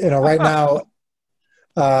 You know, right now,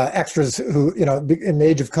 extras who, you know, in the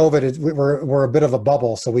age of COVID, we're a bit of a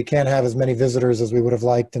bubble, so we can't have as many visitors as we would have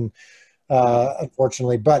liked, and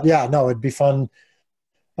unfortunately. But yeah, no, it'd be fun.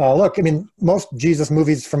 Look, I mean, most Jesus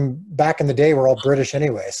movies from back in the day were all British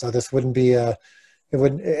anyway, so this wouldn't be it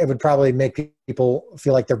would probably make people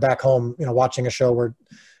feel like they're back home, you know, watching a show where,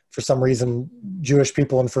 for some reason, Jewish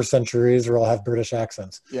people in first century Israel have British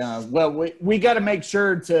accents. Yeah, well, we got to make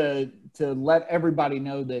sure to let everybody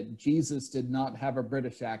know that Jesus did not have a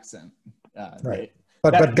British accent. Right,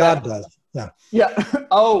 but God does. Yeah. Yeah.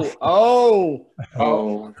 Oh,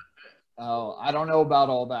 I don't know about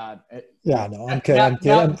all that. Yeah, no, I'm kidding.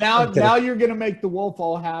 Now you're going to make the Wolf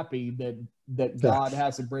all happy that God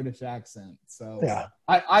has a British accent. So yeah,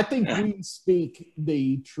 I think we speak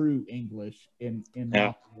the true English in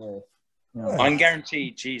the Wolf. You know? I'm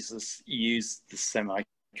guaranteed Jesus used the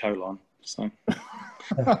semicolon. So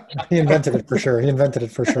he invented it for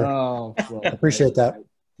sure. Oh, well, appreciate that.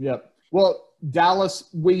 Yep. Well, Dallas,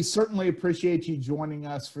 we certainly appreciate you joining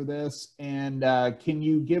us for this. And can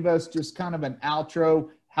you give us just kind of an outro,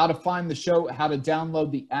 how to find the show, how to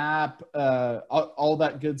download the app, all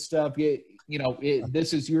that good stuff? You know,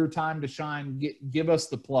 this is your time to shine. Give us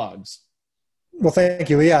the plugs. Well, thank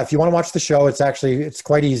you. Yeah, if you want to watch the show, it's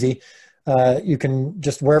quite easy. You can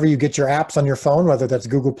just, wherever you get your apps on your phone, whether that's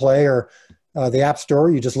Google Play or the App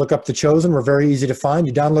Store, you just look up The Chosen. We're very easy to find.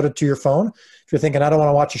 You download it to your phone. If you're thinking, I don't want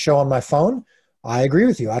to watch a show on my phone, I agree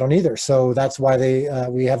with you. I don't either. So that's why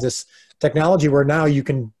we have this technology where now you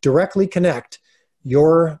can directly connect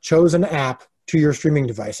your Chosen app to your streaming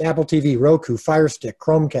device. Apple TV, Roku, Fire Stick,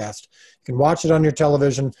 Chromecast. You can watch it on your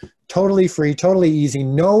television. Totally free, totally easy.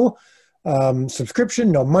 No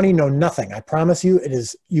subscription, no money, no nothing. I promise you,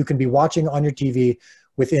 you can be watching on your TV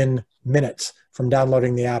within minutes from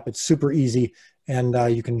downloading the app. It's super easy, and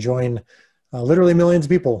you can join literally millions of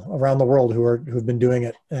people around the world who've been doing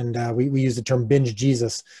it. And we use the term binge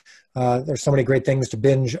Jesus. There's so many great things to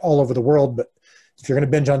binge all over the world, but if you're going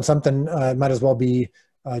to binge on something, it might as well be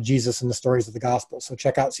Jesus and the stories of the gospel. So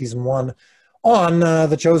check out season 1 on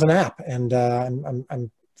the Chosen app, and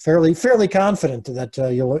I'm fairly confident that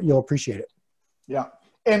you'll appreciate it. Yeah.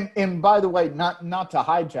 And by the way, not to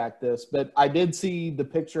hijack this, but I did see the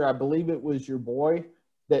picture. I believe it was your boy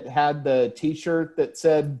that had the T-shirt that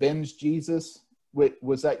said "Binge Jesus."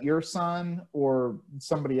 Was that your son or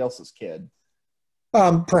somebody else's kid?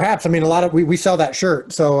 Perhaps. I mean, we sell that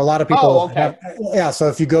shirt, so a lot of people. Oh, okay. So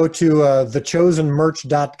if you go to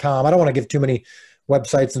thechosenmerch.com, I don't want to give too many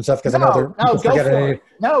websites and stuff because I know go for it.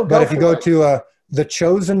 But if you go to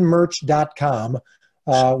thechosenmerch.com,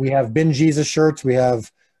 we have Bin Jesus shirts. We have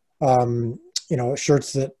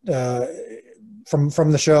shirts that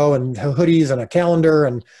from the show, and hoodies, and a calendar,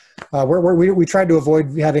 and we tried to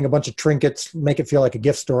avoid having a bunch of trinkets, make it feel like a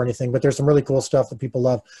gift store or anything, but there's some really cool stuff that people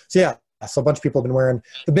love. So yeah, so a bunch of people have been wearing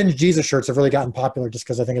the Binge Jesus shirts. Have really gotten popular just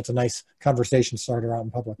because I think it's a nice conversation starter out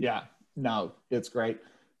in public. Yeah, no, it's great.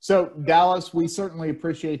 So Dallas, we certainly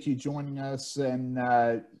appreciate you joining us, and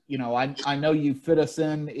I know you fit us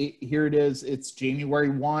in. Here it is. It's January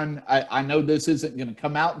 1. I know this isn't going to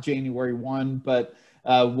come out January 1, but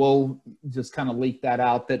we'll just kind of leak that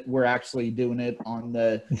out that we're actually doing it on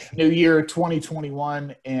the new year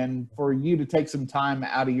 2021. And for you to take some time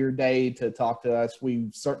out of your day to talk to us, we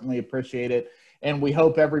certainly appreciate it. And we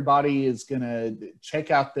hope everybody is going to check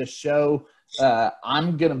out this show.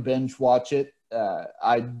 I'm going to binge watch it.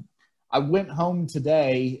 I went home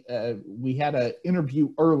today. We had an interview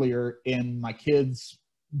earlier, and my kids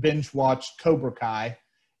binge watched Cobra Kai.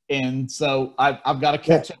 And so I've got to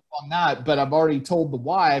catch up on that, but I've already told the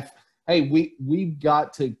wife, hey, we've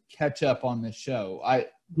got to catch up on this show. I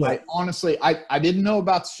honestly, I didn't know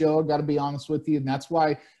about the show. I've got to be honest with you. And that's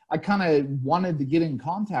why I kind of wanted to get in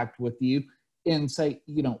contact with you and say,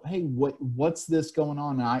 hey, what's this going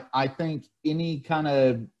on? And I think any kind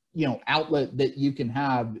of, outlet that you can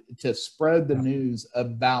have to spread the news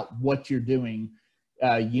about what you're doing,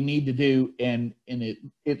 you need to do. And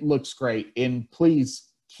it looks great. And please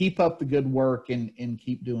keep up the good work and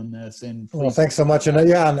keep doing this. And well, thanks so much. And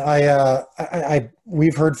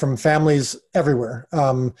we've heard from families everywhere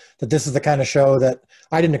that this is the kind of show that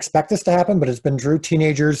I didn't expect this to happen, but it's been true.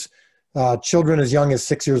 Teenagers, children as young as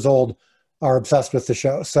 6 years old are obsessed with the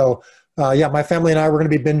show. So my family and I, we're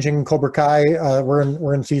going to be binging Cobra Kai.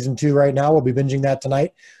 We're in season 2 right now. We'll be binging that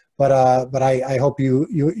tonight. But I hope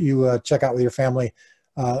you check out with your family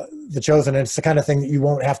The Chosen. And it's the kind of thing that you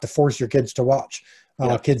won't have to force your kids to watch.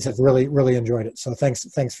 Kids have really enjoyed it. So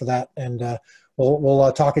thanks for that. And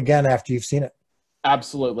we'll talk again after you've seen it.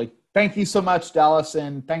 Absolutely. Thank you so much, Dallas.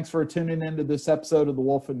 And thanks for tuning into this episode of The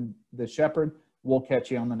Wolf and the Shepherd. We'll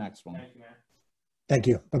catch you on the next one. Thank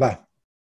you. Bye-bye.